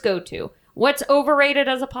first go-to. What's overrated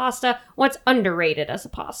as a pasta? What's underrated as a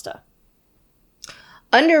pasta?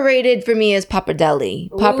 Underrated for me is pappardelle.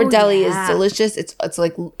 Pappardelle is delicious. It's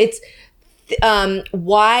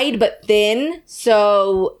wide but thin,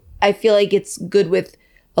 so I feel like it's good with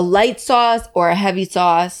a light sauce or a heavy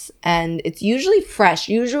sauce, and it's usually fresh.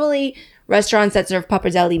 Usually restaurants that serve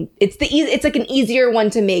pappardelle, it's like an easier one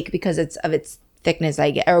to make because it's of its thickness,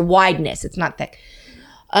 I guess, or wideness. It's not thick.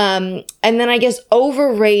 And then I guess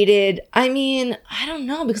overrated, I mean, I don't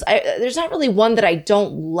know, because there's not really one that I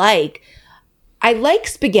don't like. I like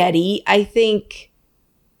spaghetti. I think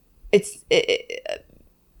it's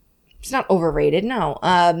not overrated. No.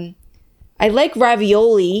 I like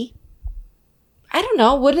ravioli. I don't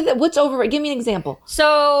know. What's overrated? Give me an example.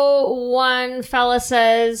 So one fella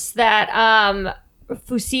says that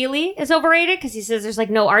fusilli is overrated because he says there's like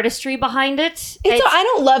no artistry behind it. I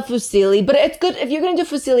don't love fusilli, but it's good. If you're going to do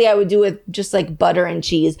fusilli, I would do it just like butter and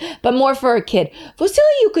cheese, but more for a kid.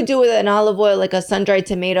 Fusilli you could do with an olive oil, like a sun-dried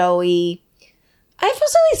tomato-y.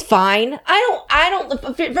 Fusilli's fine.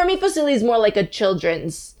 For me, fusilli is more like a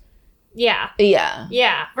children's. Yeah. Yeah.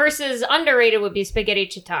 Yeah. Versus underrated would be spaghetti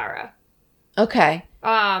chitarra. Okay.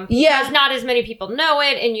 Because not as many people know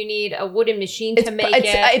it, and you need a wooden machine to make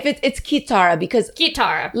it. It's chitarra because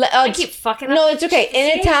Chitarra. I keep fucking up. No, it's okay.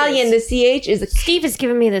 In Italian, the CH is a Steve is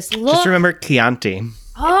giving me this look. Just remember Chianti.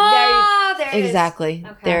 Oh, there it is. Exactly.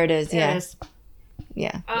 Okay. There it is. There Yeah. it is.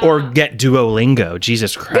 Yeah. Or get Duolingo.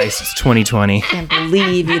 Jesus Christ, it's 2020. Can't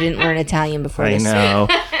believe you didn't learn Italian before I this know.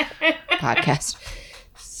 podcast.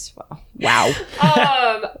 Wow.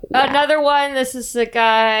 Another one. This is the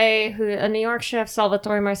guy a New York chef,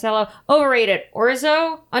 Salvatore Marcello. Overrated.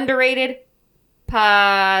 Orzo. Underrated.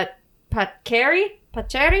 Paccheri.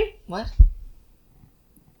 What?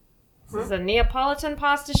 This is a Neapolitan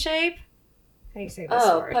pasta shape. How do you say this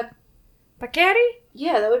word? Paccheri?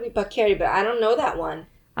 Yeah, that would be paccheri, but I don't know that one.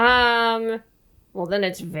 Well, then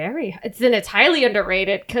it's highly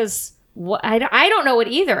underrated because I don't know it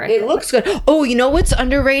either. It looks good. Oh, you know what's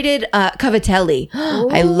underrated? Cavatelli.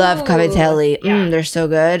 I love cavatelli. Yeah. They're so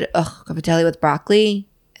good. Ugh, cavatelli with broccoli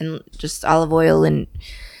and just olive oil and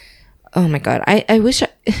oh my god. I wish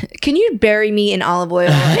can you bury me in olive oil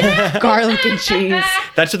and garlic and cheese?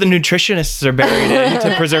 That's what the nutritionists are buried in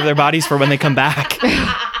to preserve their bodies for when they come back.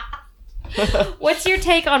 What's your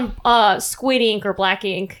take on squid ink or black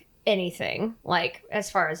ink? Anything like as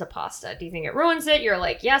far as a pasta? Do you think it ruins it? You're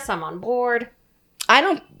like, yes, I'm on board. I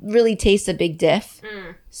don't really taste a big diff.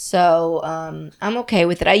 So I'm okay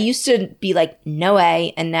with it. I used to be like, no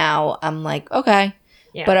way. And now I'm like, okay.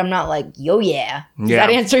 Yeah. But I'm not like, yo, yeah. Does Yeah.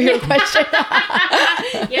 that answer your question?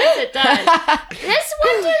 Yes, it does. This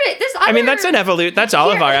one did it. This other, I mean, that's an evolution. That's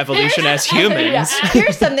all of our evolution as humans.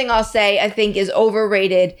 Here's something I'll say I think is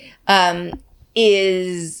overrated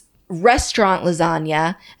is restaurant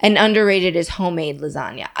lasagna and underrated is homemade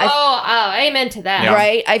lasagna. Amen to that. Yeah.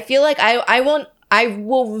 Right? I feel like I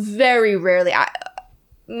will very rarely,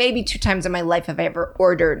 maybe 2 times in my life have I ever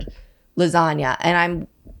ordered lasagna, and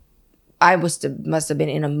I must have been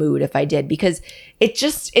in a mood if I did, because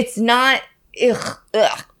it's not, ugh.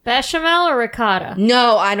 Bechamel or ricotta?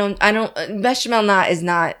 No, I don't, bechamel is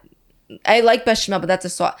not, I like bechamel, but that's a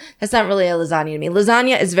sauce. That's not really a lasagna to me.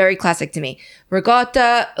 Lasagna is very classic to me.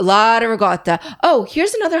 Ricotta, a lot of ricotta. Oh,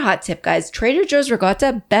 here's another hot tip, guys. Trader Joe's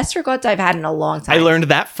ricotta, best ricotta I've had in a long time. I learned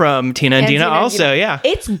that from Tina and Dina also, yeah.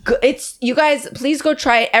 It's good. It's, you guys, please go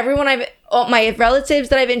try it. Everyone my relatives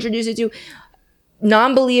that I've introduced it to,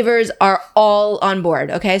 non-believers are all on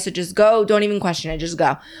board. Okay. So just go. Don't even question it. Just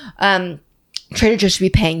go. Trader Joe should be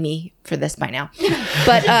paying me for this by now.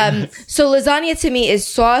 But so lasagna to me is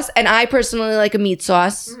sauce, and I personally like a meat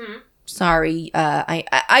sauce. Mm-hmm. Sorry,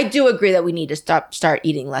 I do agree that we need to start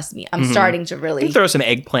eating less meat. I'm starting to really Throw some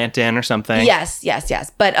eggplant in or something. Yes.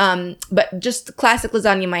 But just classic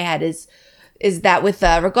lasagna in my head is that with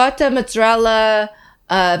ricotta, mozzarella,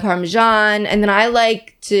 Parmesan, and then I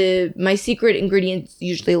like my secret ingredient is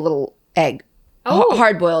usually a little egg,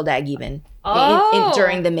 hard boiled egg even.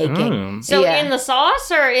 During the making. So in the sauce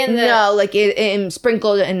or in the... No, like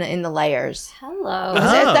sprinkled in the layers. Hello.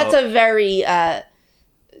 That's a very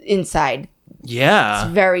inside. Yeah.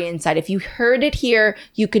 It's very inside. If you heard it here,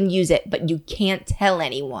 you can use it, but you can't tell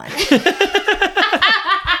anyone.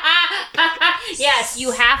 Yes, you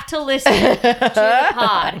have to listen to the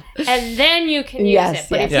pod, and then you can use it.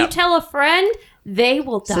 But if you tell a friend, they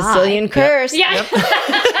will die. Sicilian curse. Yeah.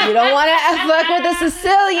 You don't want to fuck with a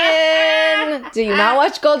Sicilian. Do you not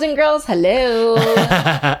watch Golden Girls? Hello.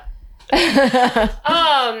 A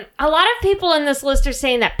lot of people in this list are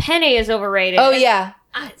saying that penne is overrated. Oh, yeah.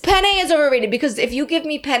 Penne is overrated because if you give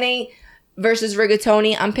me penne versus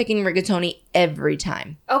rigatoni, I'm picking rigatoni every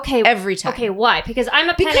time. Okay. Every time. Okay, why? Because I'm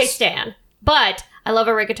a penne stan, but I love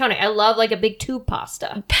a rigatoni. I love like a big tube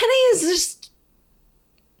pasta. Penne is just...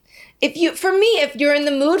 If you're in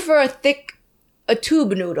the mood for a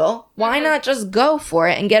tube noodle, why not just go for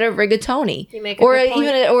it and get a rigatoni? You make a good point.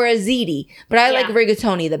 Or a ziti. But I like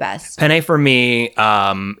rigatoni the best. Penne for me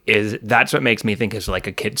that's what makes me think is like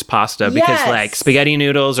a kid's pasta, because like spaghetti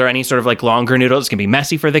noodles or any sort of like longer noodles can be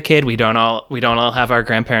messy for the kid. We don't all have our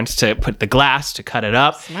grandparents to put the glass to cut it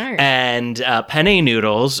up. Smart. And penne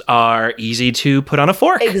noodles are easy to put on a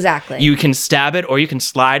fork. Exactly. You can stab it or you can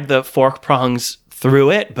slide the fork prongs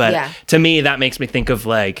through it, but to me that makes me think of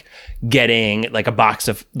like getting like a box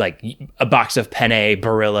of penne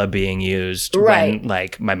Barilla being used when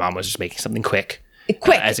like my mom was just making something quick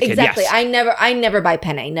as a kid. Exactly. Yes. I never buy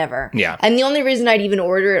penne, never. Yeah. And the only reason I'd even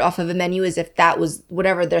order it off of a menu is if that was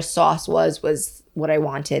whatever their sauce was what I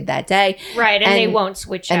wanted that day. Right, and they won't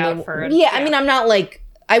switch out for it. Yeah, I mean, I'm not like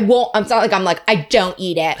it's not like I'm like, I don't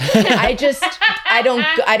eat it.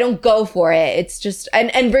 I don't go for it. It's just, and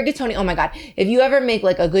rigatoni, oh my God. If you ever make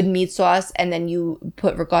like a good meat sauce and then you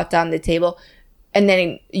put ricotta on the table, and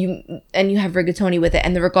then you have rigatoni with it,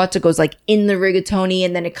 and the ricotta goes like in the rigatoni,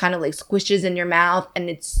 and then it kind of like squishes in your mouth, and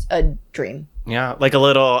it's a dream. Yeah, like a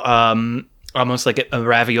little, almost like a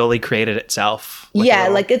ravioli created itself. Yeah,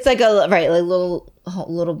 like it's like a little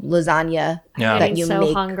lasagna Yeah. that I'm you so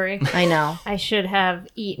make. hungry. I know. I should have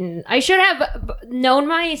known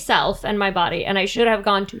myself and my body, and I should have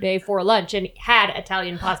gone today for lunch and had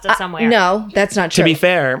Italian pasta somewhere. No, that's not true. To be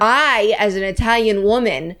fair, I, as an Italian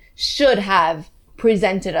woman, should have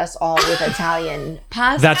presented us all with Italian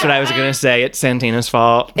pasta. that's what I was going to say. It's Santina's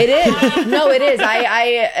fault. It is. No, it is.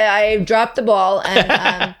 I dropped the ball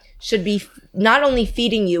and should be not only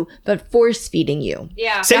feeding you, but force feeding you.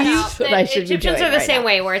 Yeah, Same. That's what I should be Egyptians doing are the right same now.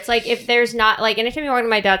 way, where it's like if there's not like anytime you walk to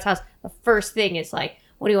my dad's house, the first thing is like,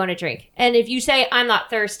 "What do you want to drink?" And if you say, "I'm not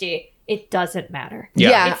thirsty," it doesn't matter.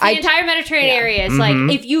 Yeah. It's the entire Mediterranean area. It's Mhm.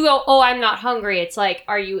 like if you go, "Oh, I'm not hungry," it's like,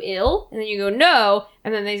 "Are you ill?" And then you go, "No,"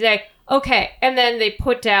 and then they say, "Okay," and then they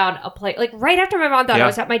put down a plate. Like right after my mom died, Yeah. I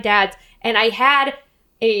was at my dad's, and I had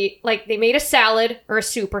they made a salad or a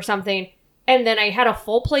soup or something, and then I had a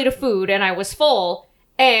full plate of food, and I was full.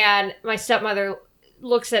 And my stepmother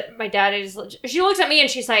looks at my dad and she looks at me and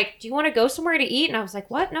she's like, "Do you want to go somewhere to eat?" And I was like,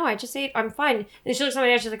 "What? No, I just ate. I'm fine." And she looks at my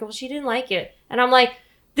dad. She's like, "Well, she didn't like it." And I'm like,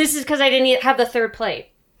 "This is because I didn't have the third plate.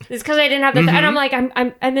 This is because I didn't have the." And I'm like,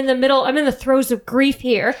 I'm in the middle. I'm in the throes of grief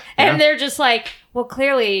here. And they're just like, "Well,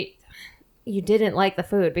 clearly, you didn't like the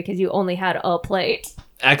food because you only had a plate."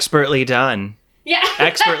 Expertly done. Yeah,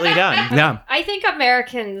 Expertly done. Yeah. I think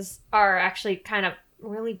Americans are actually kind of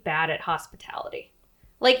really bad at hospitality.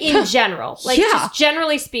 Like in general, like Yeah. just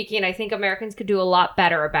generally speaking, I think Americans could do a lot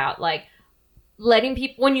better about like letting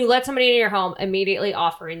people, when you let somebody in your home, immediately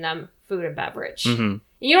offering them food and beverage. Mhm.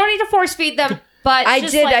 You don't need to force feed them, but I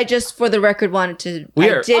just, did. like- I just, for the record, wanted to.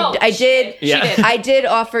 We're- I did. She Yeah. did. I did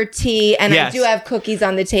offer tea, and Yes. I do have cookies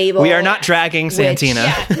on the table. We are not dragging Santina.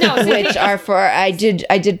 Yeah, no, which are for I did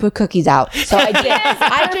put cookies out. So I did.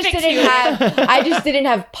 I just didn't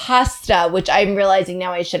have pasta, which I'm realizing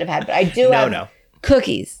now I should have had, but I do have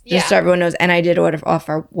cookies. Just so Yeah. everyone knows, and I did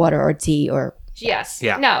offer water or tea or Yes.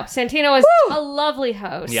 Yeah. No, Santino was a lovely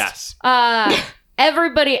host. Yes.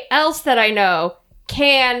 Everybody else that I know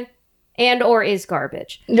can and or is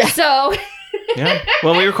garbage. Yeah. So Yeah.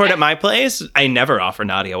 When we record at my place, I never offer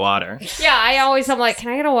Nadia water. yeah, I'm like, "Can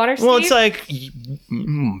I get a water, Steve?" Well, it's like,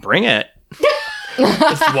 bring it.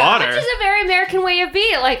 It's water. Which is a very American way of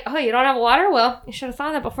being. Like, "Oh, you don't have water? Well, you should have thought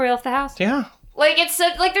of that before you left the house." Yeah. Like, it's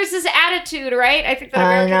like there's this attitude, right? I think that I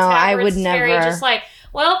Americans know, have I where would it's very never. just like,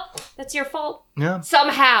 "Well, that's your fault." Yeah.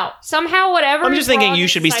 Somehow, whatever. I'm is just thinking wrong, you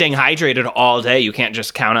should be it's staying like- hydrated all day. You can't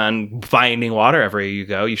just count on finding water everywhere you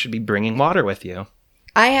go. You should be bringing water with you.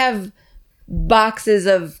 I have boxes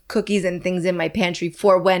of cookies and things in my pantry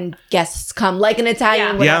for when guests come, like an Italian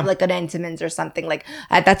Yeah. would Yeah. have like an Entenmann's or something. Like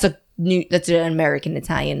that's an American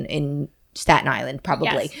Italian in Staten Island,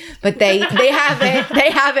 probably. Yes. But they have it. They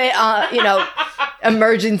have it.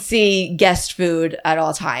 Emergency guest food at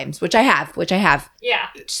all times, which I have. Yeah.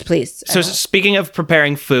 Just please. So speaking of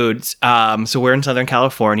preparing foods, so we're in Southern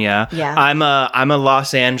California. Yeah. I'm a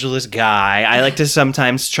Los Angeles guy. I like to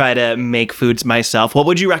sometimes try to make foods myself. What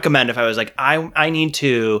would you recommend if I was like, I need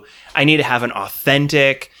to have an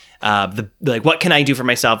authentic, what can I do for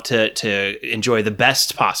myself to enjoy the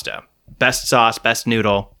best pasta, best sauce, best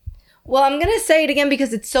noodle? Well, I'm gonna say it again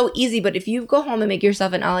because it's so easy. But if you go home and make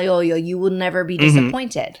yourself an aglio olio, you will never be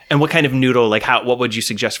disappointed. And what kind of noodle? Like what would you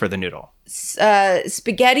suggest for the noodle?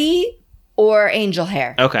 Spaghetti or angel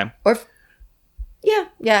hair, Okay. or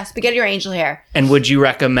spaghetti or angel hair. And would you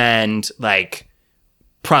recommend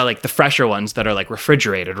probably like the fresher ones that are like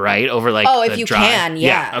refrigerated, right? Over like Oh, if the you dry. can,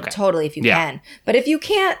 yeah, okay. totally. If you Yeah. can, but if you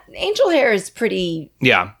can't, angel hair is pretty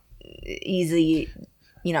Yeah. easy,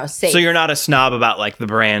 safe. So you're not a snob about like the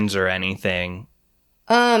brands or anything.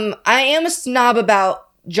 I am a snob about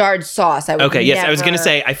jarred sauce. I would Okay, yes, I was gonna never-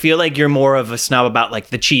 say I feel like you're more of a snob about like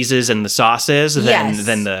the cheeses and the sauces Yes.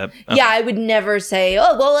 than the. Okay. Yeah, I would never say,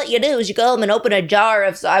 "Oh, well, what you do is you go home and open a jar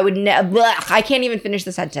of." So I would never. I can't even finish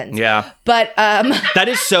the sentence. Yeah, But that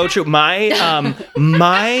is so true. My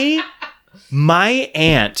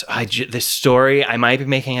aunt, this story, I might be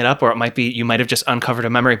making it up or it might be, you might have just uncovered a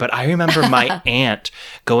memory, but I remember my aunt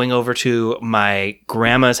going over to my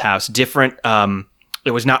grandma's house,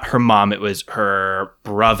 it was not her mom, it was her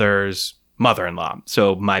brother's mother-in-law.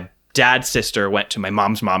 So my dad's sister went to my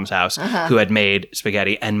mom's house who had made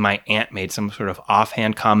spaghetti, and my aunt made some sort of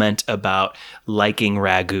offhand comment about liking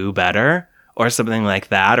ragu better. Or something like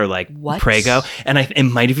that, or like What? Prego. And it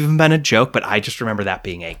might have even been a joke, but I just remember that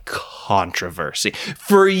being a controversy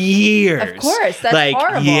for years. Of course, that's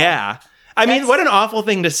horrible. Yeah. I mean, what an awful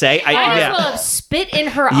thing to say. Might as Yeah. well have spit in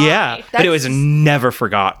her Yeah, eye. but it was That's- never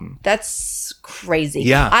forgotten. That's crazy.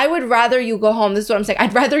 Yeah. I would rather you go home. This is what I'm saying.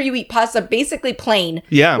 I'd rather you eat pasta basically plain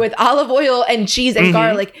Yeah. with olive oil and cheese and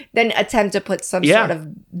garlic than attempt to put some Yeah. sort of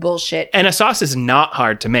bullshit. And a sauce is not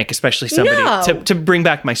hard to make, especially somebody No. to bring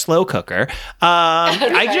back my slow cooker.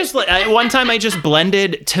 One time I just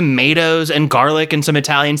blended tomatoes and garlic and some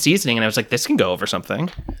Italian seasoning, and I was like, this can go over something.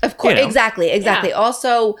 Of course, You know. exactly. Yeah.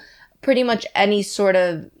 Also, pretty much any sort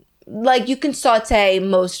of like you can saute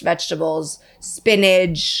most vegetables,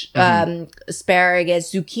 spinach,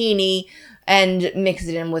 asparagus, zucchini, and mix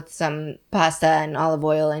it in with some pasta and olive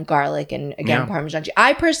oil and garlic and again Yeah. Parmesan cheese.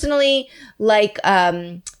 I personally like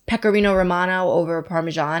pecorino romano over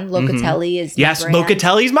Parmesan. Locatelli is my Yes, brand.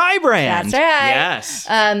 Locatelli's my brand. That's right. Yes.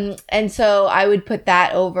 And so I would put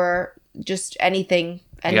that over just anything.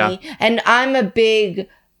 Yeah. And I'm a big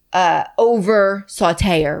over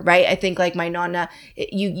sauteer, right? I think like my nonna,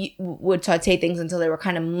 you would saute things until they were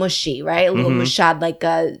kind of mushy, right? A little mushad, like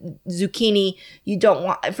zucchini. You don't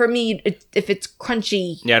want, for me, if it's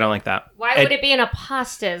crunchy. Yeah, I don't like that. Why would it be in a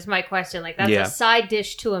pasta is my question. Like, that's Yeah. a side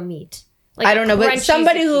dish to a meat. Like I don't know, but crunchy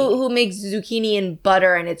somebody zucchini. who makes zucchini and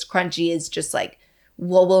butter and it's crunchy is just like,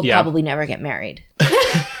 well, we'll Yeah. probably never get married.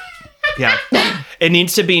 Yeah. It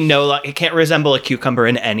needs to be it can't resemble a cucumber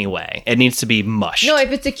in any way. It needs to be mushed. No,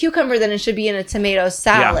 if it's a cucumber, then it should be in a tomato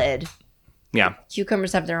salad. Yeah.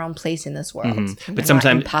 Cucumbers have their own place in this world. But Not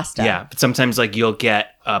sometimes in pasta. Yeah, but sometimes like you'll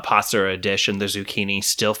get a pasta or a dish and the zucchini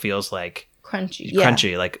still feels like Crunchy. Yeah.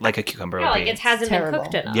 crunchy, like a cucumber Yeah, would like be. it hasn't Terrible. been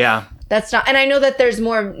cooked enough. Yeah. That's not, and I know that there's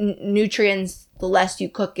more nutrients the less you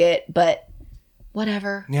cook it, but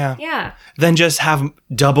whatever. Yeah. Yeah. Then just have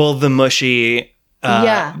double the mushy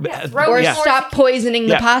Yeah. throw Or more stop poisoning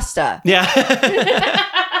Yeah. the pasta. Yeah.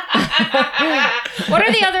 What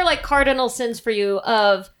are the other like cardinal sins for you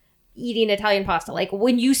of eating Italian pasta? Like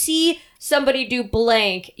when you see somebody do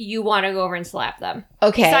blank, you want to go over and slap them.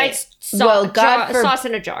 Okay. Besides Well, God for- sauce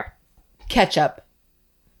in a jar. Ketchup.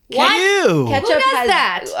 What? Ew. Ketchup does has,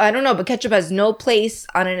 that? I don't know, but ketchup has no place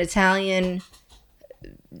on an Italian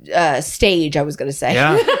stage, I was going to say.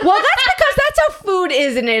 Yeah. Well, that's because that's how food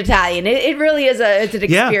is in Italian. It really is it's an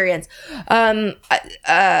Yeah. experience.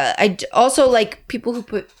 I also like people who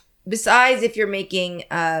put, besides if you're making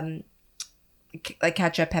like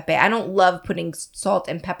ketchup, pepe, I don't love putting salt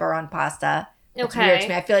and pepper on pasta. It's Okay. weird to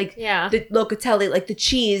me. I feel like Yeah. the Locatelli, like the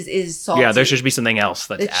cheese is salty. Yeah, there should be something else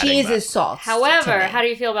that's the adding cheese that. is salt. However, to me. how do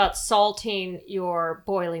you feel about salting your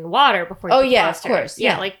boiling water before you Oh, put yeah, of pasta in? course,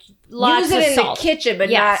 Yeah, yeah. like lots use it of in salt. the kitchen, but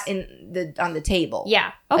Yes. not in on the table.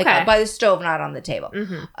 Yeah. Like Okay. by the stove, not on the table.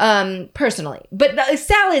 Personally, but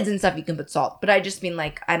salads and stuff you can put salt. But I just mean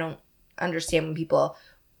like I don't understand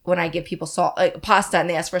when I give people salt, like pasta, and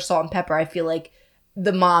they ask for salt and pepper. I feel like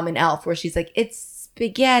the mom in Elf, where she's like, "It's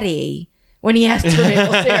spaghetti." When he has for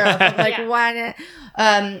maple syrup, I'm like, Yeah. why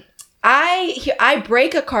not? I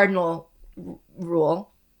break a cardinal rule.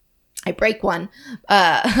 I break one.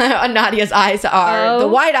 Nadia's eyes are the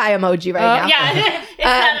wide eye emoji right now. Yeah.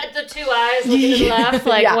 It's not the two eyes looking to the left.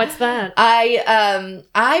 Like, Yeah. what's that?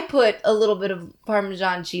 I put a little bit of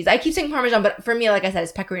Parmesan cheese. I keep saying Parmesan, but for me, like I said,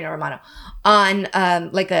 it's Pecorino Romano on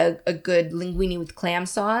like a good linguine with clam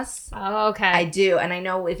sauce. Oh, okay. I do, and I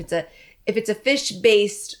know if it's a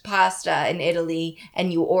fish-based pasta in Italy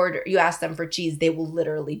and you ask them for cheese, they will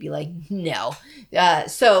literally be like, no.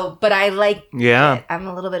 But I like Yeah. it. I'm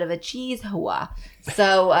a little bit of a cheese hoa.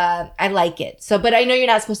 So I like it. So, but I know you're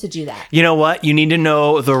not supposed to do that. You know what? You need to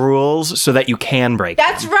know the rules so that you can break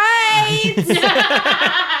That's them. right.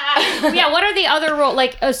 Yeah, what are the other rules?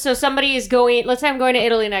 Like, so somebody is going, let's say I'm going to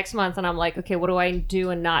Italy next month and I'm like, okay, what do I do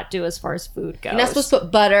and not do as far as food goes? You're not supposed to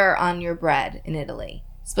put butter on your bread in Italy.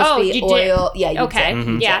 It's supposed to be you oil. dip. Yeah, you Okay.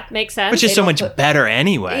 dip. Yeah, makes sense. Which is They so don't much put- better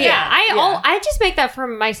anyway. Yeah, Yeah. I just make that for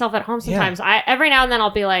myself at home sometimes. I every now and then I'll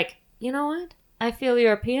be like, you know what? I feel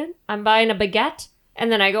European. I'm buying a baguette,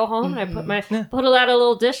 and then I go home and I put put out a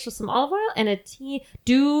little dish with some olive oil and a tea.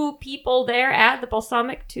 Do people there add the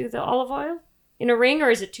balsamic to the olive oil in a ring, or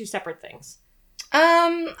is it two separate things?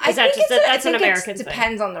 I Is that think just it's that's I an think American thing?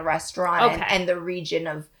 depends on the restaurant Okay. and the region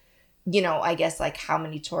of, I guess like how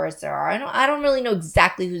many tourists there are. I don't really know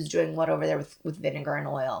exactly who's doing what over there with vinegar and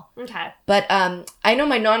oil. Okay. But I know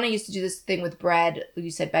my nonna used to do this thing with bread. You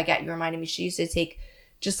said baguette. You reminded me. She used to take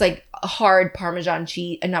just like a hard Parmesan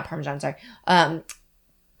cheese, not Parmesan, sorry,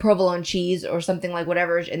 provolone cheese or something like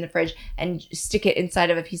whatever is in the fridge, and stick it inside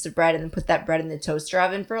of a piece of bread, and then put that bread in the toaster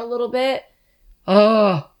oven for a little bit.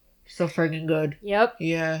 Oh, so friggin' good. Yep.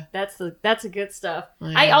 Yeah. That's the good stuff.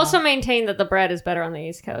 I I know. also maintain that the bread is better on the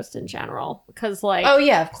East Coast in general because, like, Oh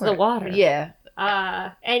yeah, of it's course. the water. Yeah.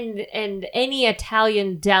 And any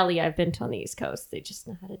Italian deli I've been to on the East Coast, they just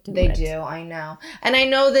know how to do They it. do, I know. And I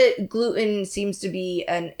know that gluten seems to be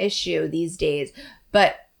an issue these days,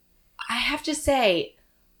 but I have to say,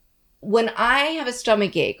 when I have a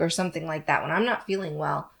stomach ache or something like that, when I'm not feeling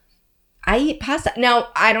well, I eat pasta. Now,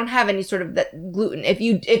 I don't have any sort of that gluten. If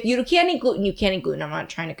you can't eat gluten, you can't eat gluten. I'm not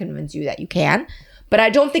trying to convince you that you can. But I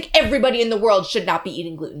don't think everybody in the world should not be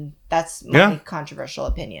eating gluten. That's my controversial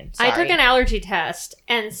opinion. Sorry. I took an allergy test,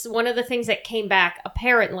 and one of the things that came back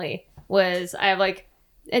apparently was I have like,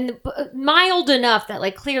 and mild enough that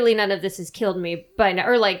like clearly none of this has killed me by now,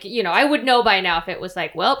 or like, you know, I would know by now if it was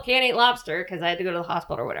like, well, can't eat lobster because I had to go to the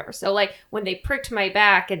hospital or whatever. So like when they pricked my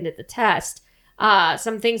back and did the test,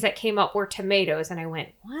 some things that came up were tomatoes, and I went,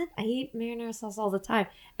 what? I eat marinara sauce all the time.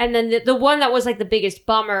 And then the one that was like the biggest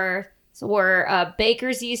bummer were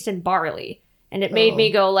baker's yeast and barley. And it made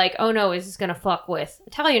me go like, oh no, is this going to fuck with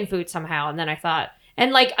Italian food somehow? And then I thought,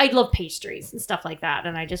 and like, I love pastries and stuff like that.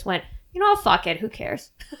 And I just went, you know, fuck it. Who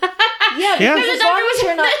cares? Yeah, because as long as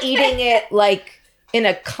you're not eating it like in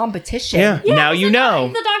a competition. Yeah, now you know.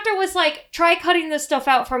 The doctor was like, try cutting this stuff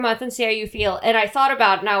out for a month and see how you feel. And I thought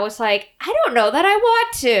about it and I was like, I don't know that I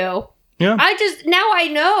want to. Yeah. Now I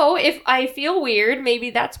know if I feel weird,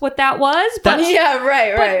 maybe that's what that was. But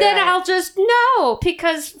right. then I'll just know,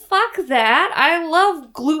 because fuck that. I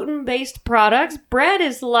love gluten-based products. Bread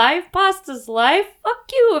is life. Pasta's life.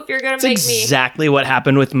 Fuck you if you're going to make me. Exactly what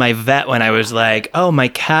happened with my vet when I was like, oh, my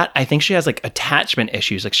cat, I think she has like attachment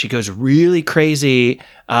issues. Like she goes really crazy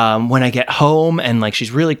when I get home, and like she's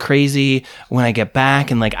really crazy when I get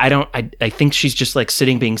back. And like, I think she's just like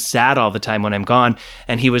sitting being sad all the time when I'm gone.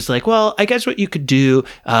 And he was like, well, I guess what you could do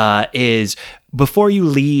is before you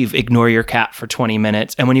leave, ignore your cat for 20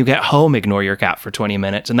 minutes. And when you get home, ignore your cat for 20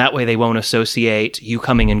 minutes. And that way they won't associate you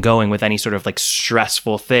coming and going with any sort of like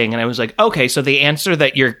stressful thing. And I was like, okay, so the answer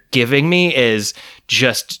that you're giving me is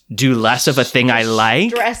just do less of a thing I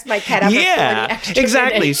like. Stress my cat out. Yeah,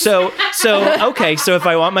 exactly. Minutes. So okay. So if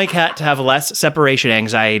I want my cat to have less separation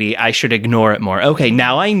anxiety, I should ignore it more. Okay,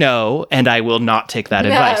 now I know, and I will not take that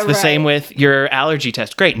advice. The right. same with your allergy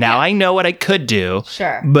test. Great. Now I know what I could do.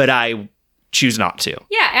 Sure. But I choose not to.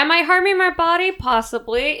 Yeah. Am I harming my body?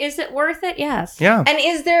 Possibly. Is it worth it? Yes. Yeah. And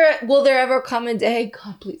will there ever come a day,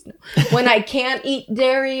 God please no, when I can't eat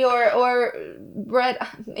dairy or bread?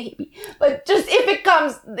 Maybe. But just if it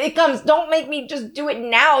comes. Don't make me just do it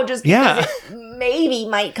now just because it maybe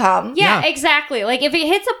might come. Yeah, exactly. Like if it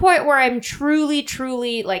hits a point where I'm truly,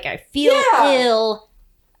 truly like I feel ill,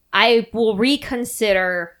 I will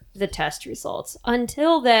reconsider the test results.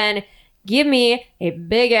 Until then, give me a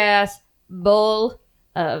big ass bowl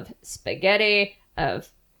of spaghetti, of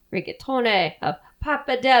rigatone, of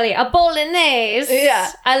pappardelle, a bolognese. Yeah.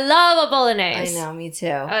 I love a bolognese. I know, me too.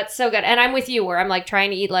 It's so good. And I'm with you where I'm like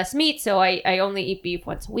trying to eat less meat. So I only eat beef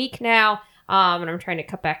once a week now. And I'm trying to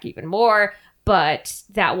cut back even more. But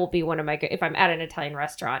that will be one of my, if I'm at an Italian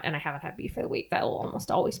restaurant and I haven't had beef for the week, that will almost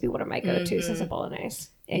always be one of my go-tos as a bolognese.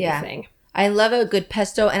 Anything. Yeah. I love a good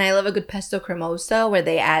pesto, and I love a good pesto cremoso where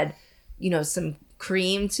they add, some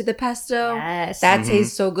cream to the pesto. Yes. That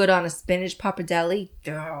tastes so good on a spinach pappardelle.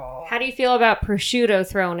 How do you feel about prosciutto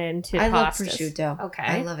thrown into I pastas? love prosciutto. Okay.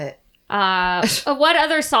 I love it. What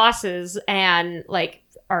other sauces and like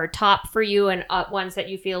are top for you, and ones that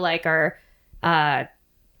you feel like are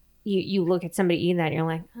you look at somebody eating that and you're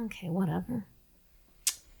like, okay, whatever.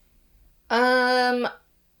 I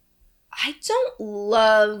don't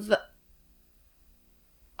love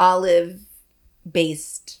olive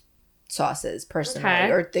based sauces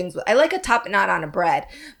personally, or things. I like a tapenade on a bread,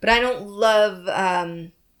 but I don't love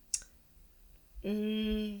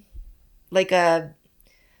like a,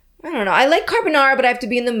 I don't know. I like carbonara, but I have to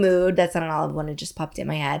be in the mood. That's not an olive one. It just popped in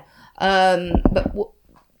my head. I'm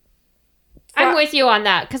with you on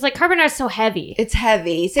that because like carbonara is so heavy. It's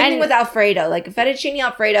heavy. Same thing with Alfredo. Like fettuccine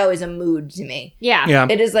Alfredo is a mood to me. Yeah.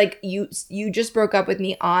 It is like you just broke up with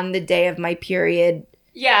me on the day of my period.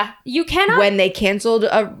 Yeah, you cannot. When they canceled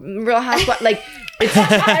a Real Housewives, like everything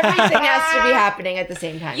has to be happening at the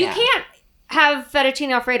same time. You can't have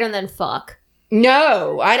fettuccine Alfredo and then fuck.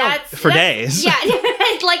 No, I don't. For days. Yeah,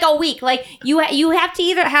 it's like a week. Like you have to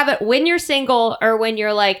either have it when you're single or when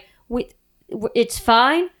you're like, it's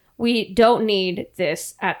fine. we don't need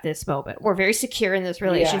this at this moment. We're very secure in this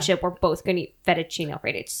relationship. We're both going to eat fettuccine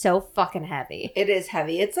alfredo. It's so fucking heavy. It is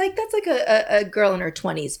heavy. It's like that's like a girl in her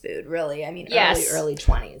 20s food, really. I mean, Yes. early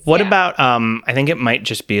 20s. What Yeah. about I think it might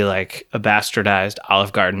just be like a bastardized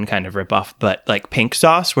Olive Garden kind of ripoff, but like pink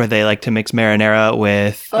sauce where they like to mix marinara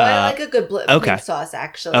with Oh, I like a good okay. pink sauce,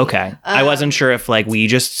 actually. Okay. I wasn't sure if like we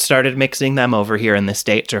just started mixing them over here in the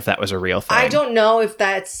States or if that was a real thing. I don't know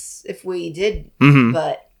if we did, Mhm.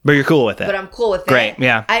 but But you're cool with it. I'm cool with Great, it.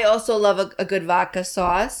 yeah. I also love a good vodka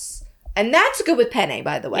sauce. And that's good with penne,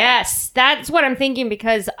 by the way. Yes, that's what I'm thinking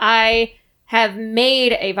because I have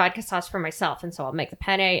made a vodka sauce for myself. And so I'll make the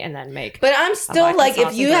penne and then make... But I'm still vodka like, if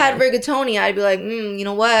sauce you and had bourbon. rigatoni, I'd be like, you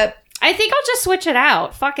know what? I think I'll just switch it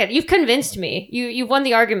out. Fuck it. You've convinced me. You've won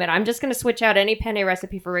the argument. I'm just going to switch out any penne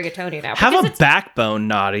recipe for rigatoni now. Have because a it's- backbone,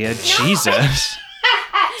 Nadia. Jesus.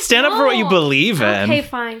 Stand up for what you No. believe in. Okay,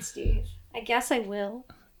 fine, Steve. I guess I will.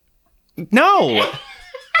 No.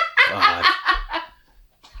 God.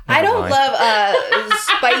 I don't mind. love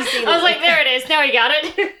spicy. I was like, there it is. Now you got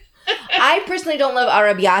it. I personally don't love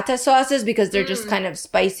arrabbiata sauces because they're just kind of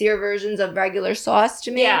spicier versions of regular sauce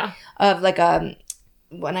to me. Yeah. Of like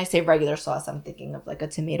when I say regular sauce, I'm thinking of like a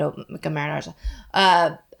tomato, like a marinara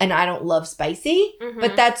sauce. And I don't love spicy,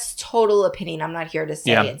 but that's total opinion. I'm not here to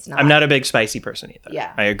say Yeah. it's not. I'm not a big spicy person either.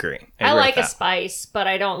 Yeah. I agree. I agree like with a spice, but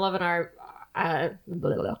I don't love an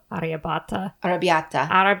arrabbiata.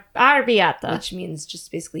 Arrabbiata, Arrabbiata. which means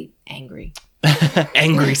just basically angry. that.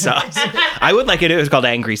 Angry sauce. I would like it if it was called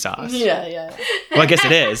angry sauce. Yeah. Well, I guess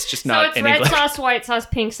it is, just So not it's in red English. sauce, white sauce,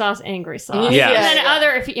 pink sauce, angry sauce. Yeah. And then Yeah.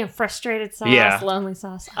 other, if you know, frustrated sauce, Yeah. lonely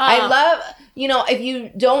sauce. I love, if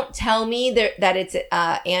you don't tell me that it's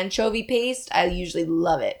anchovy paste, I usually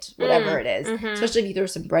love it, whatever it is. Especially if you throw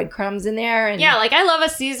some breadcrumbs in there. And Yeah, like I love a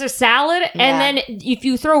Caesar salad, and then if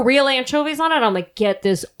you throw real anchovies on it, I'm like, get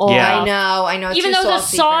this all. Yeah. I know. It's Even too though the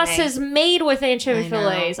salty for sauce me. is made with anchovy I know.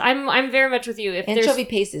 fillets, I'm very much with you. If anchovy there's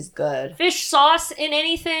paste is good. fish sauce in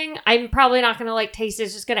anything, I'm probably not gonna like taste it.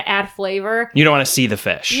 It's just gonna add flavor. You don't want to see the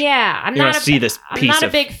fish. Yeah, I'm You wanna not. see this I'm piece not a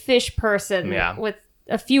of- big fish person. Yeah. With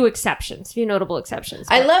a few exceptions, few notable exceptions.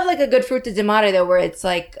 I but- love like a good fruta di mare though, where it's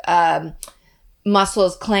like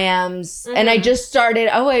mussels, clams, and I just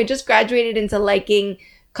graduated into liking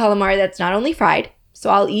calamari that's not only fried. So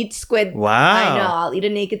I'll eat squid. Wow. I know, I'll eat a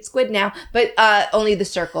naked squid now, but only the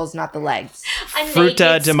circles, not the legs. a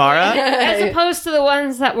Fruta naked di mare? squid, as opposed to the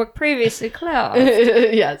ones that were previously closed.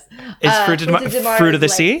 Yes. Is fruta di mare fruit of the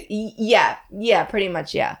is sea? Yeah, pretty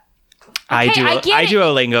much, yeah. I Okay, I get it.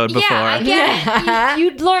 duolingoed before. Yeah, I get it.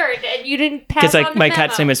 You'd learned, and you didn't pass Because on like the my memo.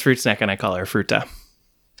 cat's name is Fruit Snack and I call her Fruta.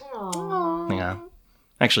 Aw. Yeah.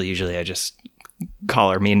 Actually, usually I just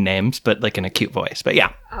call her mean names, but like in a cute voice. But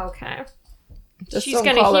yeah. Okay. Just She's don't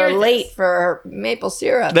gonna call her hear late this. for her maple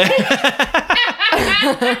syrup.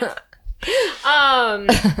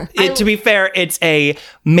 To be fair, it's a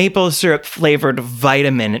maple syrup flavored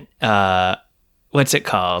vitamin. What's it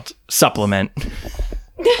called? Supplement.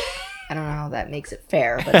 I don't know how that makes it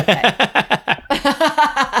fair, but okay.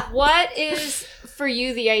 What is for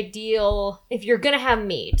you the ideal if you're gonna have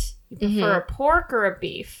meat? You prefer a pork or a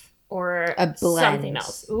beef or A blend. something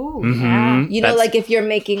else? Ooh, Mhm. yeah. You know, That's- like if you're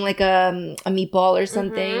making like a meatball or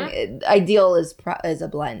something, ideal is a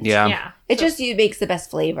blend. Yeah. Yeah. It just makes the best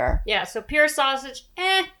flavor. Yeah, so pure sausage,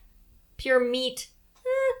 pure meat,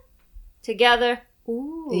 together.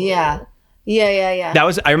 Ooh. Yeah.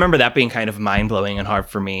 I remember that being kind of mind blowing and hard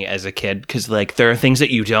for me as a kid because like there are things that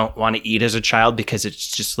you don't want to eat as a child because it's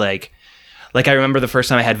just like I remember the first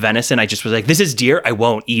time I had venison, I just was like, this is deer, I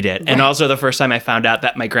won't eat it. And also the first time I found out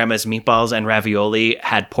that my grandma's meatballs and ravioli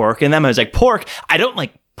had pork in them, I was like, pork? I don't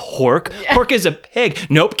like pork. Pork is a pig.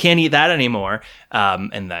 Nope, can't eat that anymore.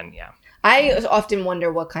 And then, yeah. I often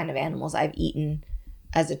wonder what kind of animals I've eaten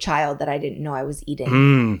as a child that I didn't know I was eating.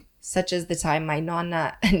 Mm. Such as the time my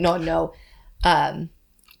nonna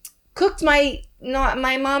cooked my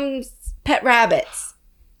mom's pet rabbits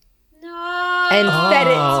No. and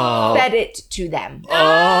Oh. fed it to them.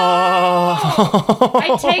 Oh.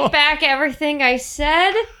 I take back everything I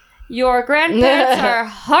said. Your grandparents are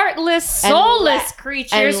heartless, And soulless laugh-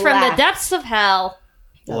 creatures and from the laugh. depths of hell.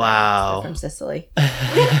 Wow. They're from Sicily.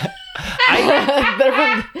 I, They're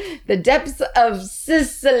from the depths of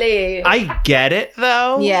Sicily. I get it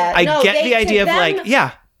though. Yeah. I No, get they- the idea of to them- like,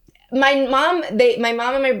 yeah. My mom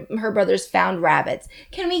and her brothers found rabbits.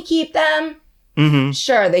 Can we keep them? Mm-hmm.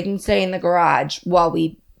 Sure, they can stay in the garage while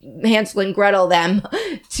we Hansel and Gretel them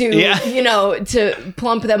to, to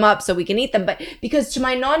plump them up so we can eat them. But because to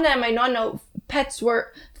my nonna and my nonno,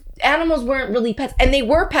 animals weren't really pets. And they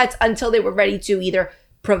were pets until they were ready to either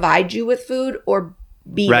provide you with food or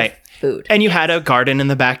be Right. food. And you had a garden in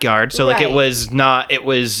the backyard, so like it Right.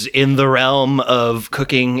 was in the realm of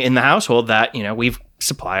cooking in the household that, you know, we've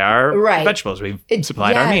supply our Right. vegetables, we've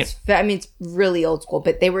supplied our meat. I mean, it's really old school,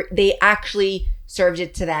 but they actually served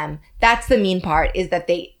it to them. That's the mean part, is that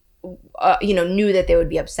they, knew that they would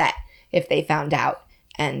be upset if they found out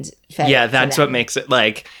and fed Yeah, it to that's them. what makes it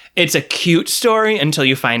like it's a cute story until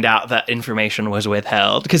you find out that information was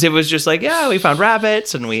withheld, because it was just like, yeah, we found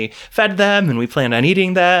rabbits and we fed them and we planned on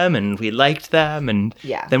eating them and we liked them and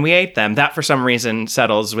Yeah. then we ate them. That for some reason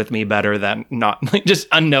settles with me better than not like just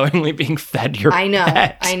unknowingly being fed your I know.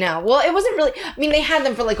 pet. I know. Well, it wasn't really. I mean, they had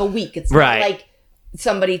them for like a week. It's not Right. like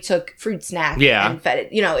somebody took fruit snack Yeah. and fed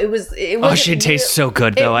it. You know, it was. Oh, she'd taste so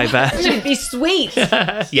good though, I bet. She'd be sweet.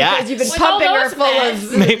 Because Yeah. you've been With all pumping her those full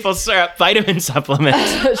meds. of. Maple syrup, vitamin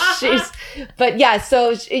supplements. She's, but yeah,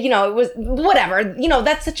 so it was whatever.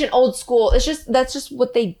 That's such an old school. That's just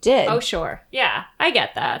what they did. Oh, sure. Yeah, I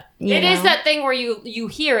get that. You It is know? that thing where you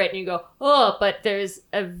hear it and you go, oh, but there's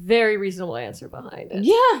a very reasonable answer behind it.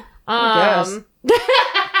 Yeah,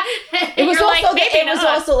 it was You're also like, maybe it was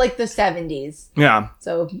not. also like the 70s, Yeah.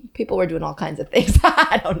 so people were doing all kinds of things.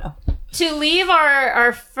 I don't know. To leave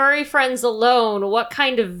our furry friends alone, what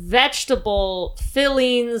kind of vegetable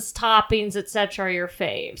fillings, toppings, etc. are your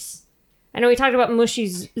faves? I know we talked about mushy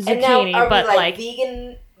zucchini, but like,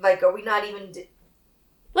 vegan? Like, are we not even?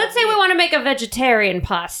 let's say we want to make a vegetarian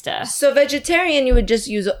pasta. So vegetarian, you would just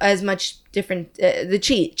use as much different the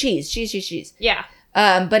cheese. Yeah.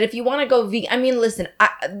 But if you want to go vegan, I mean, listen,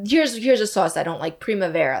 here's a sauce I don't like,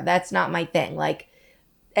 Primavera. That's not my thing. Like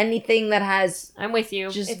anything that has, I'm with you.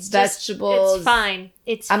 Just it's vegetables. It's fine.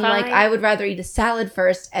 It's I'm fine. like, I would rather eat a salad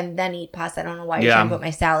first and then eat pasta. I don't know why you're Yeah. trying to put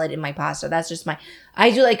my salad in my pasta. That's just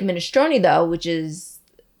I do like minestrone though, which is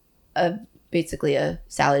basically a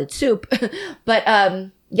salad soup. But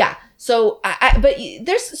yeah. So but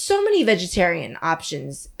there's so many vegetarian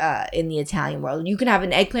options in the Italian world. You can have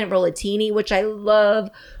an eggplant rollatini, which I love,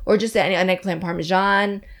 or just an eggplant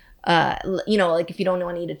parmesan. Like if you don't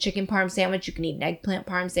want to eat a chicken parm sandwich, you can eat an eggplant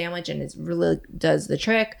parm sandwich, and it really does the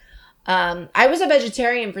trick. I was a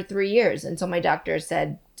vegetarian for 3 years until my doctor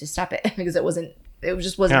said to stop it because it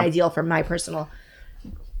just wasn't Yeah. ideal for my personal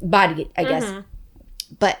body, I guess.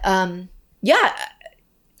 Mm-hmm. But yeah,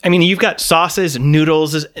 I mean, you've got sauces,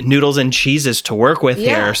 noodles, and cheeses to work with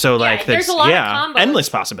Yeah. here. So, like, there's a lot of combos. endless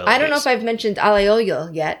possibilities. I don't know if I've mentioned aglio olio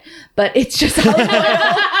yet, but it's just olive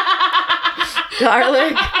oil,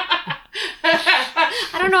 garlic.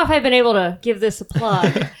 I don't know if I've been able to give this a plug.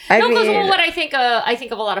 I No, because mean- what I think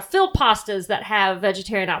of a lot of filled pastas that have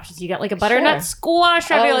vegetarian options. You got like a butternut Sure. squash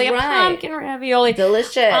ravioli, Oh, a right. pumpkin ravioli.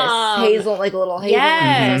 Delicious. Hazel, like a little hazel.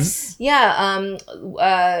 Yes. Yeah.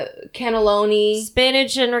 Cannelloni.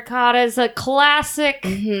 Spinach and ricotta is a classic.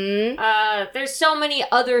 Mm-hmm. There's so many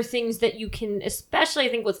other things that you can, especially I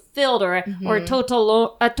think with filled or a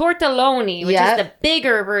tortelloni, which Yeah. is the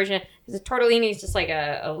bigger version. Because the tortellini is just like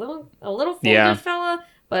a little folded Yeah. fella,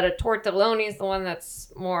 but a tortelloni is the one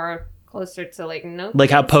that's more closer to like no. Like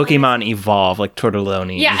how Pokemon evolve, like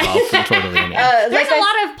Tortelloni Yeah. evolved from Tortellini. There's a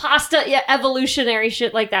lot of pasta evolutionary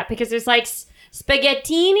shit like that because there's like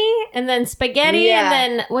spaghettini and then spaghetti Yeah. and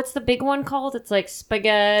then what's the big one called? It's like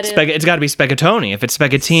spaghetti. It's got to be spaghettoni. If it's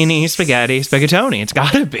spaghettini, spaghetti, spaghettoni, it's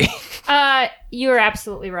got to be. You're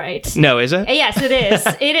absolutely right. No, is it? Yes, it is.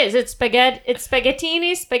 It is. It's spaghetti. It's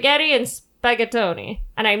spaghettini, spaghetti, and spaghettoni.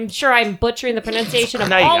 And I'm sure I'm butchering the pronunciation of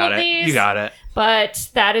No, you all got of it. these. You got it. But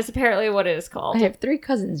that is apparently what it is I called. have 3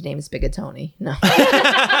 cousins named Spigatoni. No.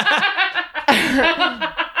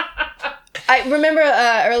 I remember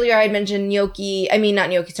earlier I had mentioned gnocchi. I mean, not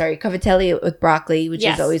gnocchi, sorry. Cavatelli with broccoli, which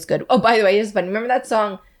Yes. is always good. Oh, by the way, it's funny. Remember that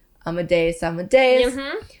song, Amadeus, Amadeus?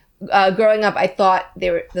 Mhm. Growing up, I thought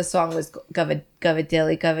the song was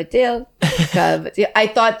Cavatelli, Cavatelli. I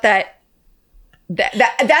thought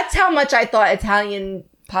that's how much I thought Italian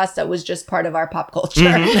pasta was just part of our pop culture.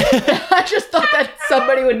 I just thought that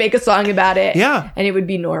somebody would make a song about it. Yeah. And it would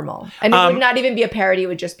be normal. And it would not even be a parody. It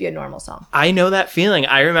would just be a normal song. I know that feeling.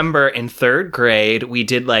 I remember in 3rd grade, we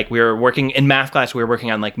were working in math class. We were working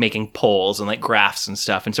on like making polls and like graphs and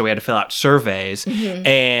stuff. And so we had to fill out surveys.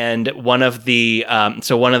 And one of the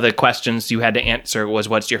questions you had to answer was,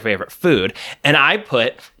 what's your favorite food? And I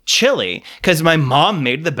put chili because my mom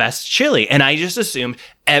made the best chili. And I just assumed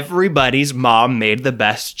everybody's mom made the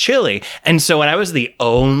best chili. And so when I was the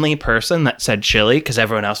only person that said chili, because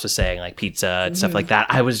everyone else was saying like pizza and stuff like that,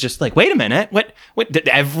 I was just like, wait a minute, what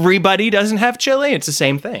everybody doesn't have chili? It's the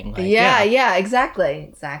same thing. Like, Yeah,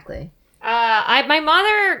 exactly. My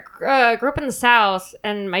mother grew up in the South,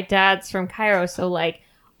 and my dad's from Cairo, so like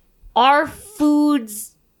our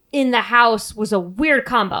foods in the house was a weird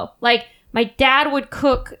combo. Like, my dad would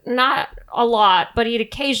cook, not a lot, but he'd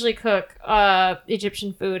occasionally cook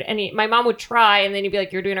Egyptian food. And my mom would try, and then he'd be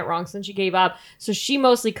like, you're doing it wrong. So then she gave up. So she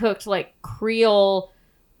mostly cooked, like, Creole,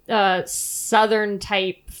 Southern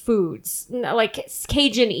type foods. Like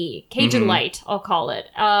Cajun-y. Cajun light, I'll call it.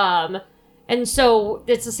 And so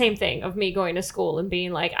it's the same thing of me going to school and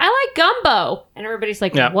being like, I like gumbo. And everybody's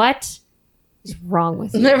like, what is wrong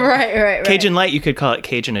with you? right. Cajun light, you could call it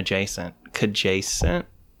Cajun adjacent. Cajun decent?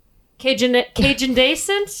 Cajun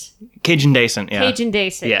decent, yeah. Cajun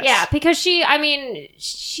decent. Yes. Yeah, because she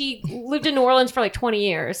lived in New Orleans for like 20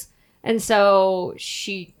 years. And so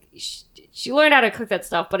she learned how to cook that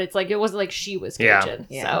stuff, but it's like, it wasn't like she was Cajun.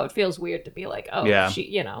 Yeah. So it feels weird to be like, oh, she,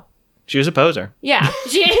 you know. She was a poser. Yeah.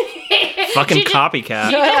 Fucking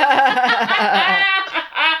copycat.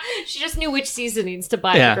 She just knew which seasonings to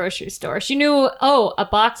buy at the grocery store. She knew, a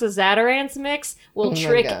box of Zatarans mix will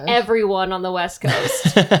trick everyone on the West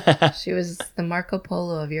Coast. She was the Marco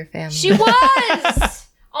Polo of your family. She was!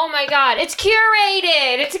 Oh my God. It's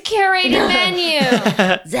curated. It's a curated menu.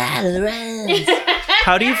 Zatarans.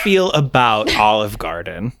 How do you feel about Olive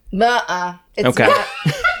Garden? It's okay.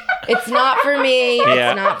 It's not for me.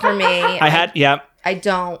 Yeah. It's not for me. I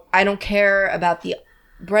don't care about the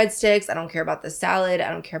breadsticks. I don't care about the salad.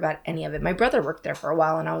 I don't care about any of it. My brother worked there for a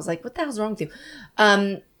while, and I was like, what the hell's wrong with you?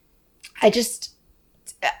 I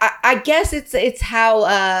guess it's how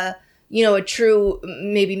a true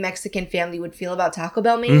maybe Mexican family would feel about Taco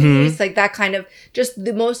Bell. Maybe it's like that kind of just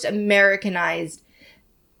the most Americanized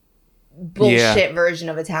bullshit version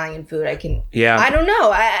of Italian food. I don't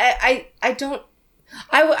know. I don't.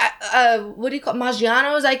 What do you call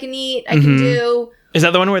Maggiano's? I can eat. I can do. Is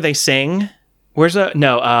that the one where they sing? What's the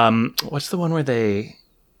one where they? Is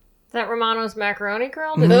that Romano's Macaroni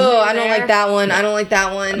Grill? Oh, I don't like that one. I don't like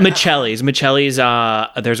that one. Michelli's.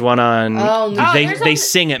 There's one on. They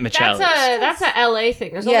sing at Michelli's. That's a LA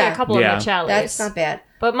thing. There's only a couple of Michelli's. That's not bad.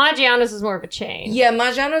 But Maggiano's is more of a chain. Yeah,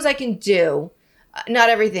 Maggiano's I can do. Not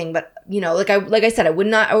everything, but like I said, I would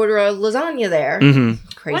not order a lasagna there.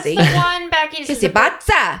 Crazy. What's the one back east? Is it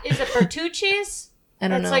Bertucci's? I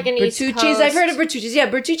don't know. It's like an East Coast. Bertucci's. I've heard of Bertucci's. Yeah,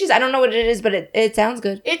 Bertucci's. I don't know what it is, but it sounds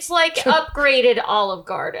good. It's like upgraded Olive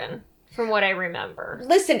Garden, from what I remember.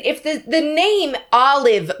 Listen, if the name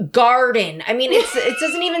Olive Garden, I mean, it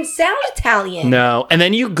doesn't even sound Italian. No, and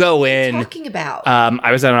then you go in. What are you talking about?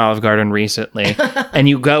 I was at an Olive Garden recently, and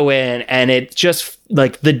you go in, and it just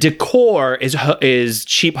like the decor is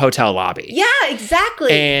cheap hotel lobby. Yeah,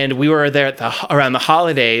 exactly. And we were there around the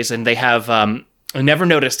holidays, and they have. I never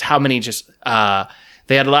noticed how many just.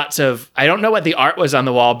 They had lots of, I don't know what the art was on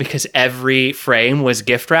the wall because every frame was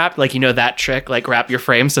gift wrapped. Like, that trick, like wrap your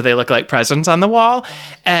frames so they look like presents on the wall.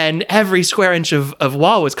 And every square inch of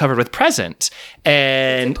wall was covered with presents.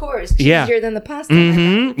 And of course, easier than the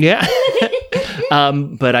pasta. Yeah.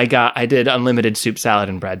 But I did unlimited soup, salad,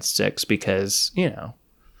 and breadsticks because,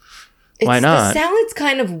 why not? The salad's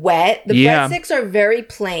kind of wet. The breadsticks are very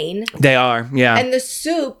plain. They are, yeah. And the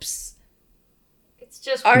soups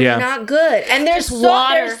just are not good, and there's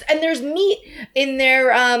water, there's meat in their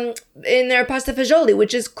pasta fagioli,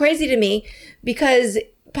 which is crazy to me because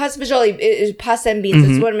pasta fagioli is pasta and beans.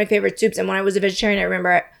 It's one of my favorite soups. And when I was a vegetarian, I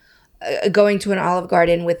remember going to an Olive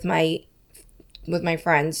Garden with my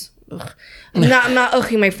friends. Ugh. I'm not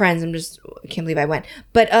ughing my friends. I can't believe I went.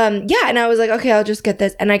 But and I was like, okay, I'll just get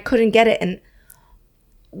this, and I couldn't get it. And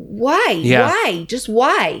why? Yeah. Why? Just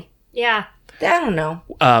why? Yeah. I don't know.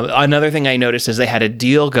 Another thing I noticed is they had a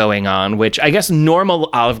deal going on, which I guess normal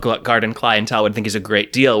Olive Garden clientele would think is a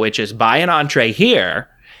great deal, which is buy an entree here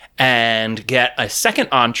and get a second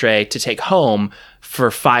entree to take home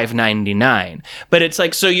for $5.99. But it's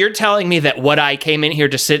like, so you're telling me that what I came in here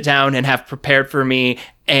to sit down and have prepared for me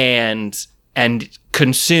and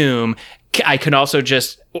consume, I can also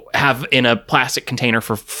just have in a plastic container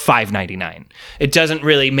for $5.99. It doesn't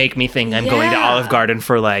really make me think I'm going to Olive Garden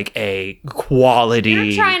for like a quality.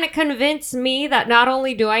 You're trying to convince me that not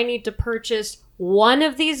only do I need to purchase one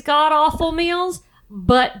of these god-awful meals,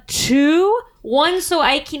 but one so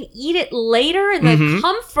I can eat it later in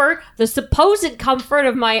the supposed comfort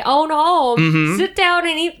of my own home. Sit down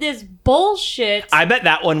and eat this bullshit. I bet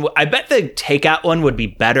the takeout one would be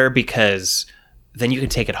better because then you can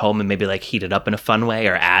take it home and maybe like heat it up in a fun way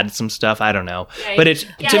or add some stuff. I don't know. Yeah, But to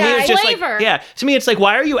me, it's just flavor. like, to me, it's like,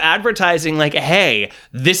 why are you advertising like, hey,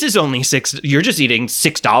 this is only you're just eating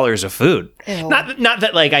 $6 of food. Ew. Not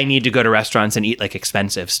that like I need to go to restaurants and eat like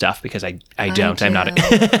expensive stuff because I don't. I'm not.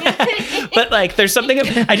 But like, there's something,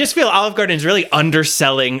 I just feel Olive Garden's really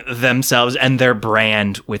underselling themselves and their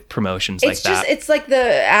brand with promotions like that. It's like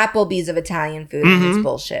the Applebee's of Italian food. It's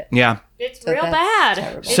bullshit. Yeah. It's So real that's bad.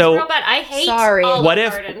 terrible. It's So- real bad. I hate Sorry. Olive What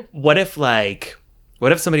if Garden.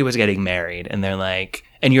 what if somebody was getting married and they're like,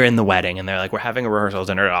 and you're in the wedding and they're like, we're having a rehearsal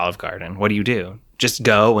dinner at Olive Garden. What do? Just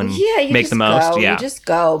go and Yeah, you make just the most? Go. Yeah. You just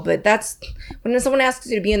go. But that's when someone asks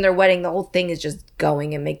you to be in their wedding, the whole thing is just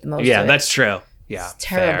going and make the most Yeah, of it. that's true. Yeah. It's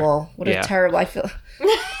terrible. fair. What Yeah. a terrible. I feel.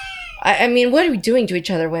 I mean, what are we doing to each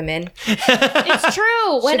other, women? It's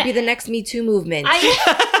true. When Should be the next Me Too movement.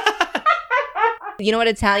 I You know what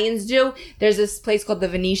Italians do? There's this place called the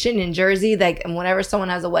Venetian in Jersey. Like, and whenever someone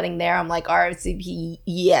has a wedding there, I'm like, RSVP,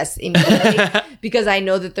 yes, immediately, because I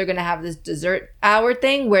know that they're gonna have this dessert hour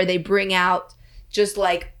thing where they bring out just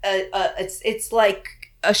like it's like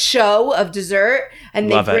a show of dessert,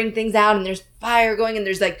 and they Love it. bring things out, and there's fire going, and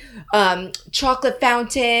there's like chocolate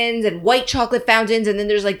fountains and white chocolate fountains, and then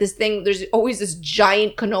there's like this thing. There's always this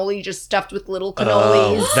giant cannoli just stuffed with little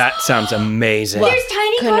cannolis. Oh, that sounds amazing. There's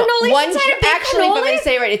tiny cannolis inside a big actually, if I'm cannoli? going to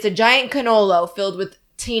say it right, it's a giant cannolo filled with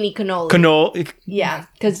teeny cannoli. Cannoli Yeah,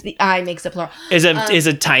 because the I makes it plural. is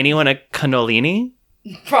a tiny one a cannolini?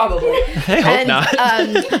 Probably. I hope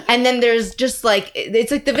not. And then there's just like,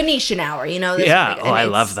 it's like the Venetian hour, you know? Yeah. and Oh, I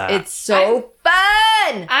it's- love that. It's so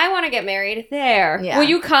fun. I want to get married there. Yeah. Will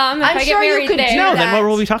you come if I'm I get sure you married could there? do No, then that. what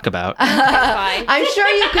will we talk about? Fine. I'm sure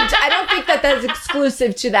you could. I don't think that that's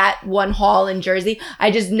exclusive to that one hall in Jersey. I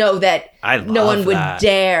just know that I no love one would that.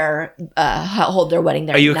 dare hold their wedding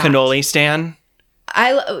there. Are you a Not. cannoli stan?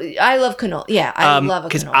 I love cannoli. Yeah, I love a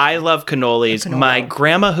Because cannoli. I love cannolis. A cannolo. My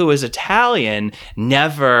grandma, who is Italian,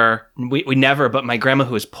 never, we never, but my grandma,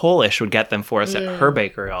 who is Polish, would get them for us at her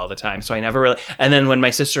bakery all the time. So I never really, and then when my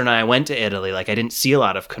sister and I went to Italy, like I didn't see a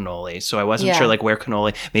lot of cannolis. So I wasn't Yeah. sure like where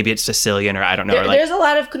cannoli, maybe it's Sicilian or I don't know. There- or like, there's a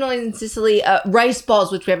lot of cannolis in Sicily. Rice balls,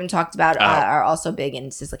 which we haven't talked about, are also big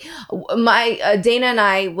in Sicily. My Dana and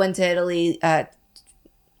I went to Italy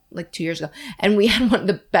like 2 years ago, and we had one of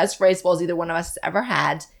the best rice balls either one of us has ever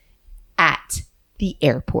had at the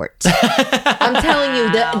airport. I'm telling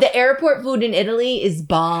you, the airport food in Italy is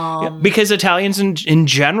bomb. because Italians in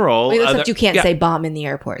general. Wait, except you can't yeah. say bomb in the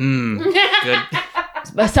airport. Good.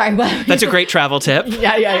 But sorry, what? That's a great travel tip.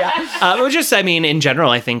 yeah. It was just, I mean, in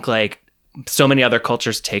general, I think like so many other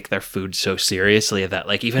cultures take their food so seriously that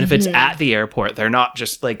like even if it's at the airport, they're not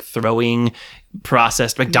just like throwing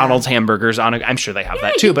processed McDonald's hamburgers on I'm sure they have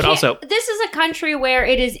that too, You but can't- also this is a country where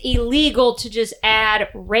it is illegal to just add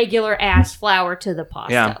regular ass flour to the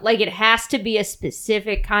pasta. Yeah. Like it has to be a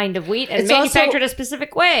specific kind of wheat and It's also- manufactured a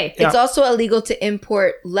specific way. It's also illegal to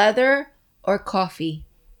import leather or coffee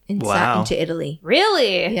Wow. into Italy.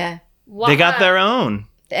 Really? Yeah. they got their own.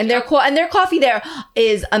 And their coffee there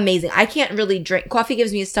is amazing. I can't really drink coffee;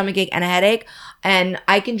 gives me a stomachache and a headache. And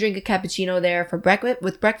I can drink a cappuccino there for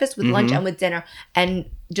breakfast, with lunch, and with dinner, and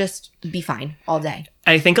just be fine all day.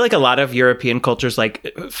 I think like a lot of European cultures, like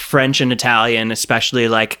French and Italian, especially,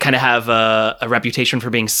 like kind of have a reputation for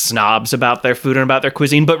being snobs about their food and about their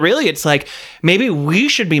cuisine. But really, it's like maybe we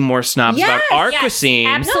should be more snobs about Yes, our yes, cuisine.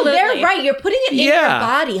 absolutely. No, they're right. You're putting it in your Yeah.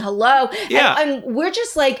 body. Hello. Yeah. And we're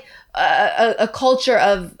just like a culture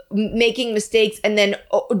of making mistakes and then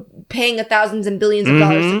paying thousands and billions of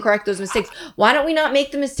dollars to correct those mistakes. Why don't we not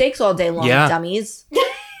make the mistakes all day long, Yeah. dummies?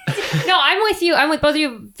 No, I'm with you. I'm with both of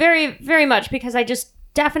you very, very much because I just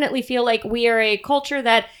definitely feel like we are a culture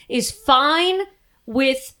that is fine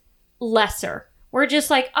with lesser. We're just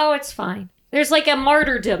like, oh, it's fine. There's like a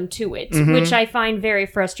martyrdom to it, which I find very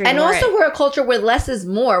frustrating. And Where also, we're a culture where less is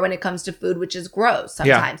more when it comes to food, which is gross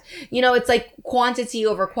sometimes. You know, it's like quantity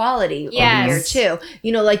over quality over Yes. here, too.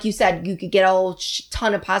 You know, like you said, you could get a whole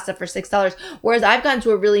ton of pasta for $6. Whereas I've gone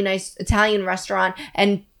to a really nice Italian restaurant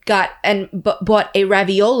and bought a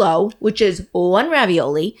raviolo, which is one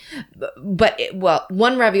ravioli,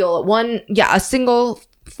 a single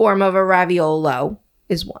form of a raviolo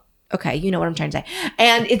is one. Okay, you know what I'm trying to say.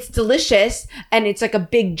 And it's delicious, and it's like a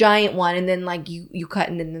big giant one, and then like you cut,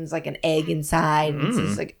 and then there's like an egg inside. And it's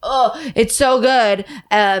just like, oh, it's so good.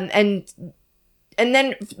 And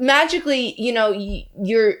then magically, you know,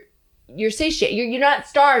 you're satiated. You're not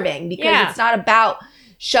starving because Yeah. it's not about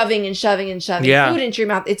shoving Yeah. food into your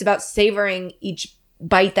mouth. It's about savoring each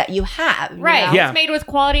bite that you have. you Right. know? Yeah. It's made with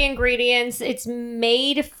quality ingredients. It's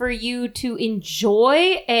made for you to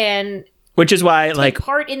enjoy and Which is why, like,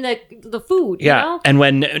 part in the food. yeah. You know? And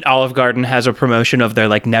when Olive Garden has a promotion of their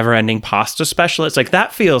like never-ending pasta special, it's like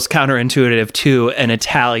that feels counterintuitive to an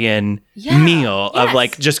Italian meal of Yes.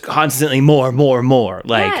 like just constantly more.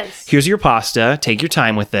 Like, Yes. here's your pasta. Take your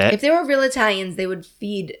time with it. If they were real Italians, they would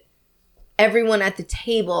feed everyone at the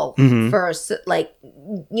table Mm-hmm. for like,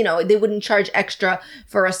 you know, they wouldn't charge extra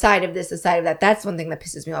for a side of this, a side of that. That's one thing that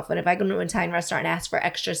pisses me off. When if I go to an Italian restaurant and ask for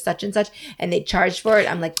extra such and such and they charge for it,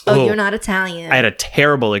 I'm like, oh, you're not Italian. I had a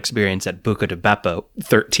terrible experience at Buca di Beppo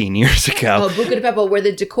 13 years ago. Oh, Buca di Beppo, where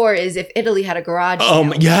the decor is if Italy had a garage.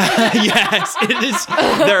 sale. Yeah, yes, it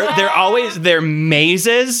is. They're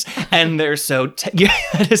mazes, and they're so. Yeah,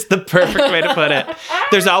 that is the perfect way to put it.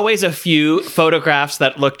 There's always a few photographs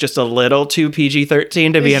that look just a little too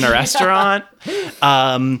PG-13 to be in a restaurant.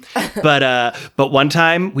 But one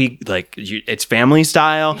time we it's family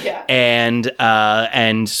style,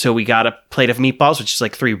 and so we got a plate of meatballs, which is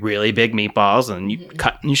like 3 really big meatballs, and you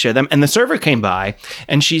cut and you share them. And the server came by,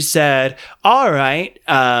 and she said, "All right,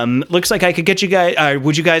 looks like I could get you guys.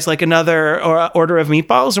 Would you guys like another order of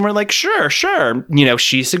meatballs?" And we're like, "Sure." You know,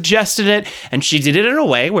 she suggested it, and she did it in a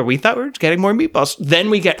way where we thought we were getting more meatballs. Then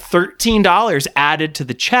we get $13 added to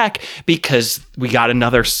the check because we got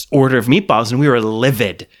another order of meatballs, and we were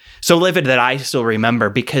livid. So livid that I still remember,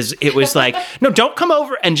 because it was like, no, don't come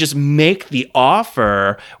over and just make the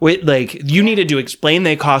offer with like, you needed to explain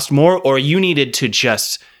they cost more, or you needed to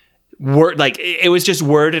just word, like, it was just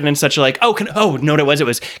worded in such a like, no, it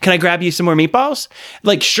was, can I grab you some more meatballs?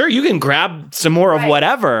 Like, sure, you can grab some more of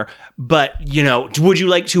whatever, but you know, would you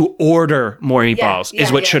like to order more meatballs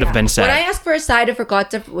is what should have been said. When I ask for a side of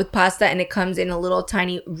ricotta with pasta and it comes in a little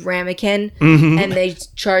tiny ramekin Mm-hmm. and they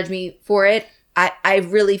charge me for it, I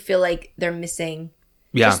really feel like they're missing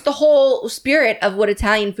Yeah. just the whole spirit of what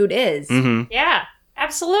Italian food is. Mm-hmm. Yeah,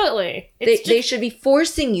 absolutely. They should be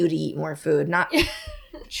forcing you to eat more food, not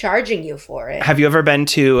charging you for it. Have you ever been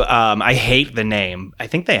to, I hate the name. I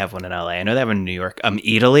think they have one in LA. I know they have one in New York.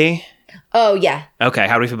 Italy? Oh, yeah. Okay,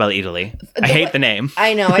 how do we feel about Italy? I hate the name.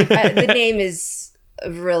 I know. The name is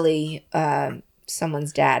really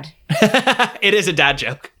someone's dad. It is a dad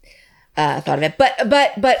joke. Thought of it,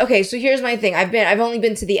 but okay. So here's my thing. I've only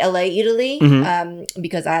been to the LA Italy,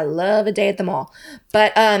 because I love a day at the mall.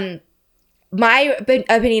 But my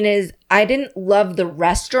opinion is I didn't love the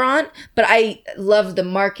restaurant, but I love the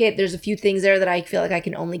market. There's a few things there that I feel like I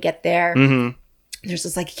can only get there. Mm-hmm. There's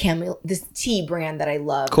this like this tea brand that I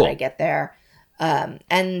love Cool. that I get there,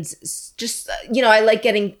 and just you know, I like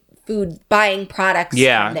getting food, buying products.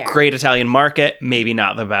 Yeah, from there. great Italian market. Maybe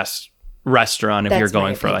not the best restaurant if That's you're my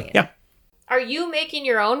going for like, opinion. Are you making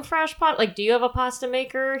your own fresh pot? Like, do you have a pasta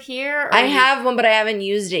maker here? Or I have one, but I haven't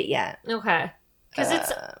used it yet. Okay. Because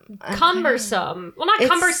it's I- cumbersome. Well, not It's-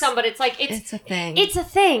 cumbersome, but it's like It's a thing. It's a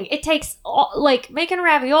thing. It takes like making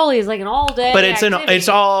ravioli is like an all day. But it's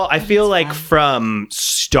all, I feel like fun. from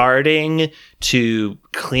starting to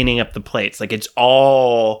cleaning up the plates, like it's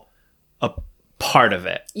all a part of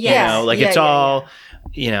it. Yes. You know, like Yeah, it's yeah, all,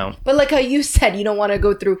 you know. But like how you said, you don't want to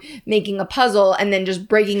go through making a puzzle and then just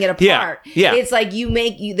breaking it apart. Yeah. It's like you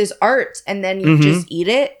make this art and then you just eat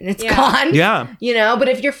it and it's Yeah. gone. Yeah. You know, but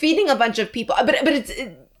if you're feeding a bunch of people, but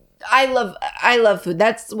I love food.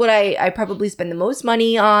 That's what I probably spend the most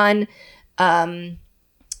money on, and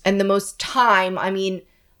the most time. I mean,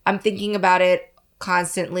 I'm thinking about it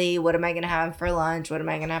constantly. What am I going to have for lunch? What am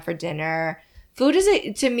I going to have for dinner? Food is,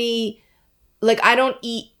 to me, like I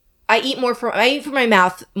eat for my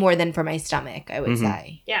mouth more than for my stomach, I would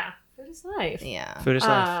say. Yeah. Food is life. Yeah. Food is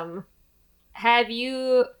life.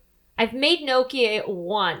 I've made gnocchi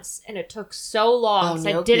once and it took so long Oh, because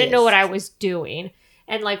I gnocchi didn't know is- what I was doing.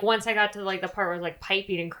 And like once I got to like the part where I was like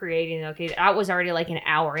piping and creating gnocchi, I was already like an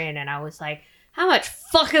hour in and I was like, how much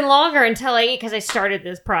fucking longer until I eat? Because I started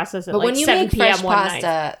this process at But like when you 7 make p.m. fresh one night.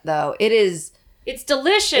 pasta, though, It's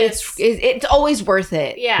delicious. it's always worth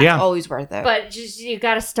it. yeah. Yeah. It's always worth it. But just you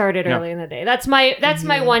got to start it early in the day. That's my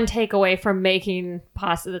one takeaway from making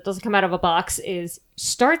pasta that doesn't come out of a box is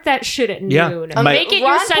start that shit at Yeah. noon. My- Make it your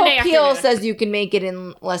Ron Sunday Popeil afternoon. says you can make it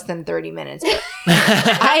in less than 30 minutes. But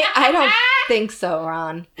I don't think so,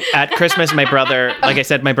 Ron. At Christmas, my brother, like I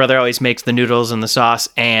said, my brother always makes the noodles and the sauce.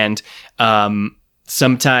 And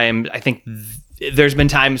sometimes I think there's been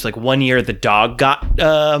times like one year the dog got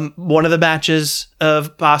one of the batches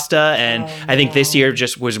of pasta. And I think this year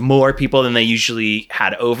just was more people than they usually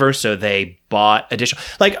had over. So they bought additional,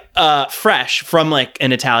 like fresh from like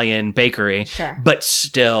an Italian bakery. Sure. But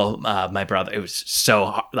still, my brother, it was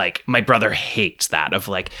so like my brother hates that of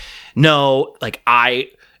like, no, like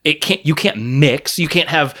you can't mix. You can't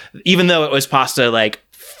have, even though it was pasta like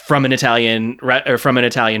from an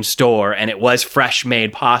Italian store, and it was fresh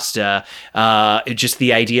made pasta. Just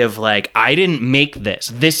the idea of like, I didn't make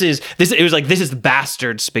this. It was like, this is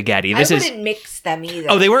bastard spaghetti. I wouldn't mix them either.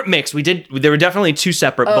 Oh, they weren't mixed. There were definitely two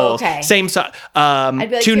separate bowls. Okay. Same sauce. I'd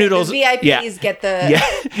be like, two noodles. The VIPs get the.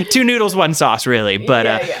 Yeah, 2 noodles, 1 sauce, really. But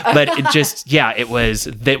but it just it was.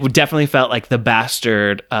 It definitely felt like the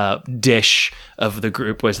bastard dish of the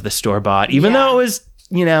group was the store bought, even though it was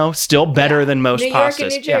still better than most New York pastas.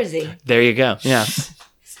 and New Jersey. Yeah. There you go. Yeah.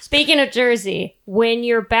 Speaking of Jersey, when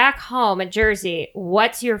you're back home at Jersey,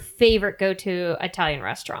 what's your favorite go-to Italian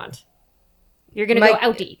restaurant? You're gonna go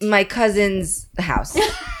out to eat. My cousin's house.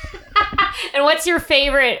 And what's your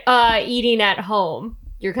favorite eating at home?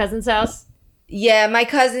 Your cousin's house? Yeah, my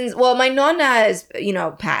cousin's. Well, my nonna is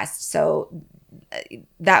passed, so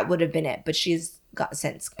that would have been it. But she's got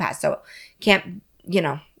since passed, so can't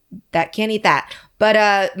eat that.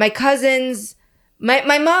 But my cousins,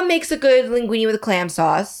 my mom makes a good linguine with clam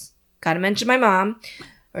sauce. Gotta mention my mom,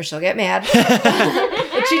 or she'll get mad.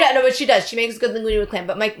 But she does. She makes good linguine with clam.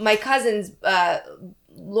 But my cousins,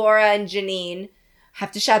 Laura and Janine,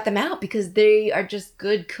 have to shout them out because they are just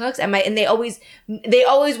good cooks. And they always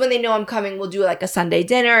when they know I'm coming, will do like a Sunday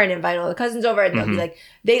dinner and invite all the cousins over. And they'll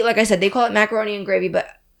be like I said, they call it macaroni and gravy, but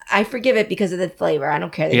I forgive it because of the flavor. I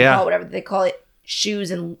don't care. They call it whatever they call it. Shoes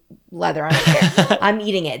and leather. I don't care. I'm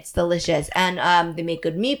eating it. It's delicious. And they make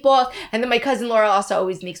good meatballs. And then my cousin Laura also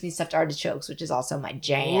always makes me stuffed artichokes, which is also my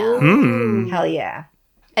jam. Hell yeah.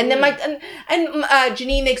 And then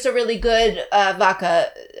Janine makes a really good vodka.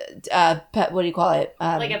 What do you call it?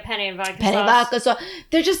 Like a penne and vodka. Penne sauce. vodka. So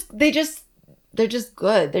they're just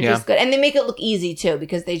good. They're just good, and they make it look easy too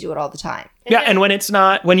because they do it all the time. And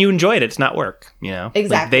when you enjoy it, it's not work.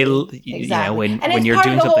 Exactly. Like exactly. when it's you're part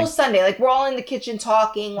doing of the something. whole Sunday. Like we're all in the kitchen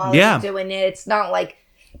talking while we're doing it. It's not like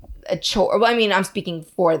a chore. Well, I mean, I'm speaking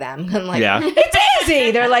for them. I'm like, it's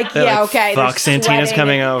easy. They're like, okay. Fuck, Santina's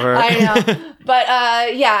coming over. I know. But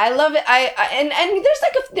I love it. And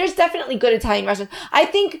there's definitely good Italian restaurants. I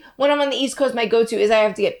think when I'm on the East Coast, my go-to is I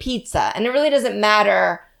have to get pizza, and it really doesn't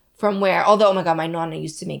matter from where. Although, oh my god, my nonna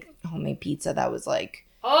used to make homemade pizza. That was like,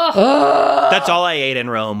 that's all I ate in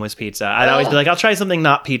Rome was pizza. I'd always be like, I'll try something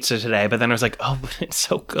not pizza today, but then I was like, oh, but it's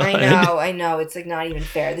so good. I know. It's like not even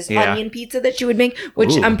fair. This onion pizza that you would make,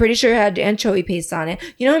 which I'm pretty sure had anchovy paste on it.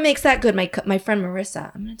 You know what makes that good? My friend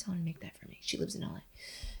Marissa. I'm gonna tell her to make that for me. She lives in LA.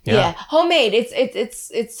 Yeah, homemade.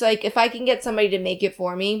 It's like if I can get somebody to make it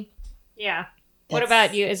for me. Yeah. What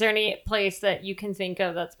about you? Is there any place that you can think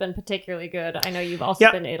of that's been particularly good? I know you've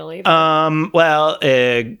also been to Italy.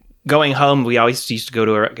 Going home, we always used to go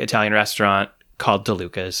to an Italian restaurant called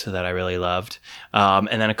DeLuca's that I really loved.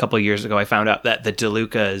 And then a couple of years ago, I found out that the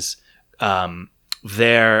DeLuca's,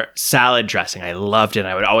 their salad dressing, I loved it.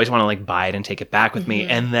 I would always want to like buy it and take it back with me.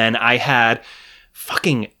 And then I had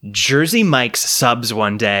fucking Jersey Mike's subs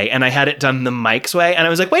one day, and I had it done the Mike's way, and I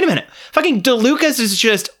was like, wait a minute, fucking DeLuca's is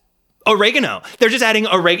just oregano. They're just adding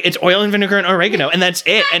it's oil and vinegar and oregano, and that's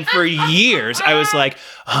it. And for years, I was like,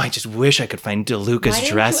 oh, I just wish I could find DeLuca's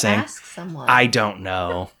dressing. You ask someone? I don't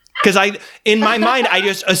know. Because in my mind, I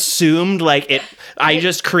just assumed I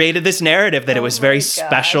just created this narrative that it was very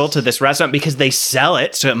special to this restaurant because they sell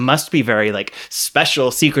it. So it must be very like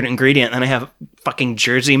special secret ingredient. And I have fucking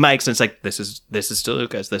Jersey Mike's, and it's like, this is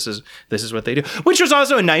DeLuca's. This is what they do. Which was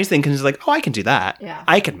also a nice thing because it's like, oh, I can do that. Yeah.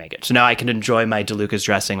 I can make it. So now I can enjoy my DeLuca's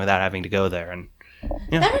dressing without having to go there. And that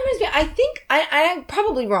reminds me, I think I'm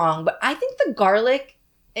probably wrong, but I think the garlic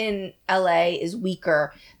in LA is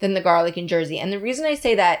weaker than the garlic in Jersey. And the reason I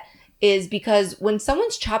say that is because when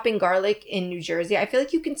someone's chopping garlic in New Jersey, I feel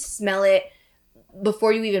like you can smell it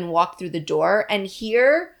before you even walk through the door. And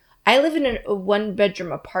here, I live in a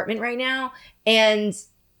 1-bedroom apartment right now, and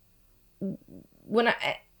when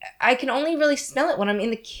I can only really smell it when I'm in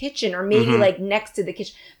the kitchen or maybe like next to the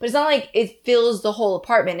kitchen. But it's not like it fills the whole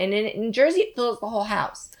apartment. And in Jersey, it fills the whole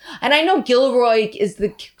house. And I know Gilroy is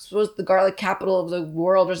supposed the garlic capital of the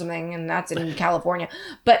world or something, and that's in California.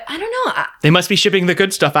 But I don't know. They must be shipping the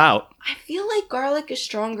good stuff out. I feel like garlic is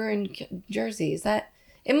stronger in Jersey. Is that...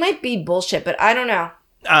 It might be bullshit, but I don't know.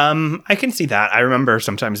 I can see that. I remember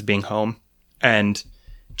sometimes being home and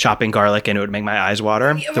chopping garlic, and it would make my eyes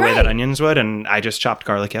water the way that onions would. And I just chopped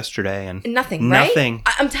garlic yesterday, and nothing.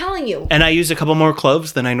 I'm telling you. And I used a couple more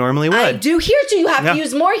cloves than I normally would. I do here too. You have to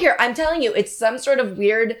use more here. I'm telling you, it's some sort of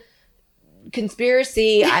weird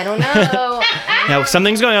conspiracy. I don't know. Now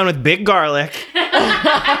something's going on with big garlic,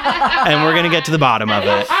 and we're gonna get to the bottom of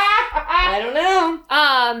it. I don't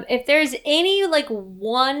know. If there's any like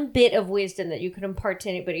one bit of wisdom that you could impart to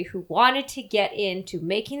anybody who wanted to get into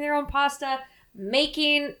making their own pasta,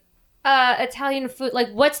 making Italian food, like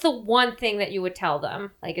what's the one thing that you would tell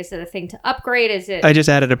them? Like, is it a thing to upgrade? Is it? I just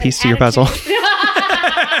added a piece to your puzzle.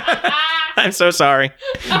 I'm so sorry.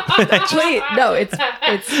 Wait, no, it's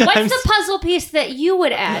What's the puzzle piece that you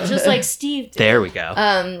would add? Just like Steve did. There we go.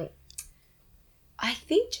 I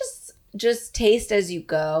think just taste as you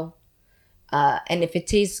go. And if it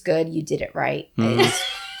tastes good, you did it right. It's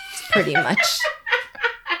pretty much.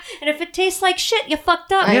 And if it tastes like shit, you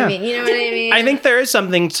fucked up. Yeah. I mean, you know what I mean? I think there is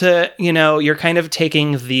something to, you're kind of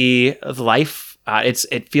taking the life.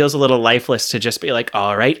 It feels a little lifeless to just be like,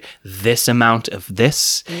 all right, this amount of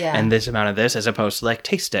this and this amount of this, as opposed to like,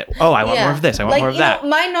 taste it. Oh, I want more of this. I want more of that.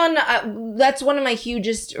 My nonna, that's one of my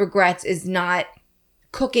hugest regrets is not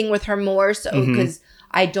cooking with her more. So, because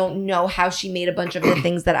I don't know how she made a bunch of the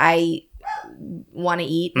things that I want to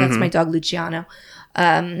eat. That's my dog Luciano.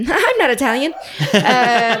 I'm not Italian.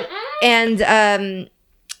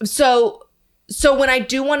 So when I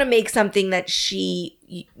do want to make something that she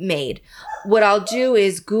made, what I'll do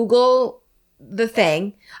is Google the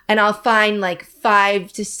thing and I'll find like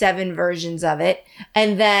 5 to 7 versions of it.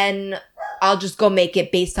 And then I'll just go make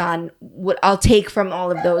it based on what I'll take from all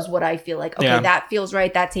of those, what I feel like, okay, that feels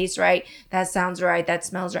right. That tastes right. That sounds right. That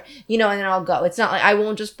smells right. And then I'll go. It's not like I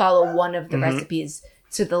won't just follow one of the recipes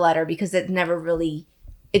to the letter because it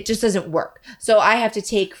just doesn't work. So I have to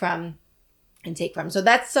take from. So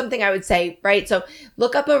that's something I would say, right? So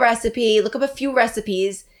look up a few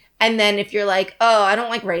recipes. And then if you're like, oh, I don't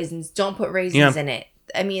like raisins, don't put raisins in it.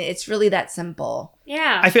 I mean, it's really that simple.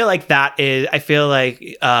 Yeah. I feel like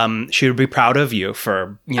she would be proud of you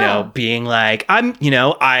for, being like,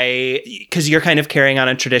 because you're kind of carrying on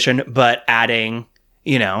a tradition, but adding,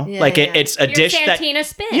 it's a dish Santina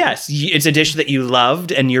spin. Yes, it's a dish that you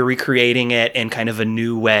loved and you're recreating it in kind of a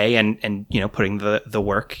new way and putting the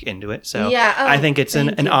work into it. So I think it's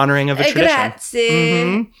an honoring of a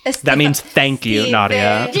tradition. That means thank you,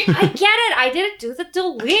 Nadia. I get it. I didn't do the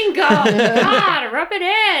Duolingo. God, rub it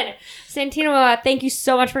in. Santina, thank you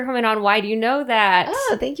so much for coming on. Why do you know that?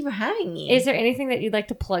 Oh, thank you for having me. Is there anything that you'd like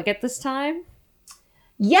to plug at this time?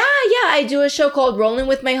 Yeah. I do a show called Rolling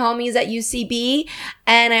with My Homies at UCB.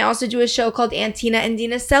 And I also do a show called Antina and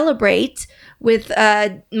Dina Celebrate with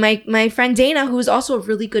my friend Dana, who's also a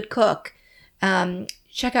really good cook.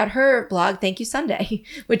 Check out her blog, Thank You Sunday,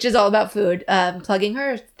 which is all about food, plugging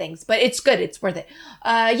her things. But it's good. It's worth it.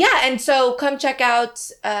 And so come check out,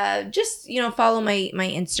 follow my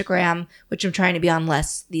Instagram, which I'm trying to be on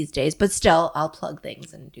less these days. But still, I'll plug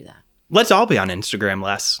things and do that. Let's all be on Instagram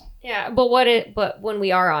less. Yeah, but when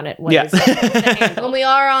we are on it, what is the handle? When we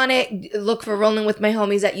are on it, look for Rolling with My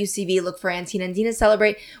Homies at UCB. Look for Antina and Dina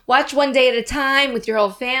Celebrate. Watch one day at a time with your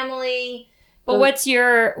whole family. But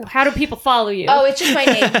how do people follow you? Oh, it's just my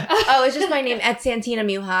name. It's just my name, at Santina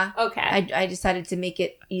Muha. Okay. I decided to make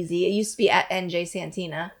it easy. It used to be at NJ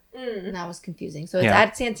Santina. And that was confusing. So it's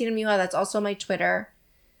at Santina Muha. That's also my Twitter.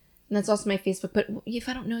 And that's also my Facebook. But if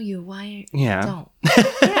I don't know you, why don't? Yeah,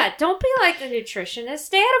 don't be like the nutritionist.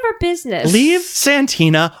 Stay out of our business. Leave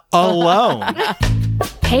Santina alone.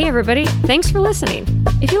 Hey, everybody. Thanks for listening.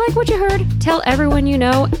 If you like what you heard, tell everyone you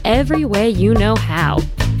know every way you know how.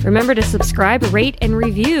 Remember to subscribe, rate, and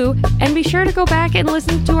review, and be sure to go back and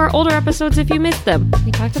listen to our older episodes if you missed them.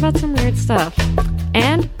 We talked about some weird stuff.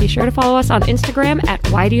 And be sure to follow us on Instagram at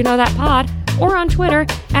Why Do You Know That Pod or on Twitter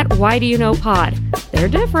at Why Do You Know Pod. They're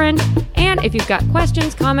different. And if you've got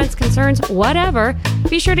questions, comments, concerns, whatever,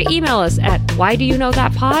 be sure to email us at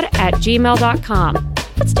whydoyouknowthatpod@gmail.com.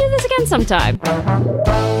 Let's do this again sometime.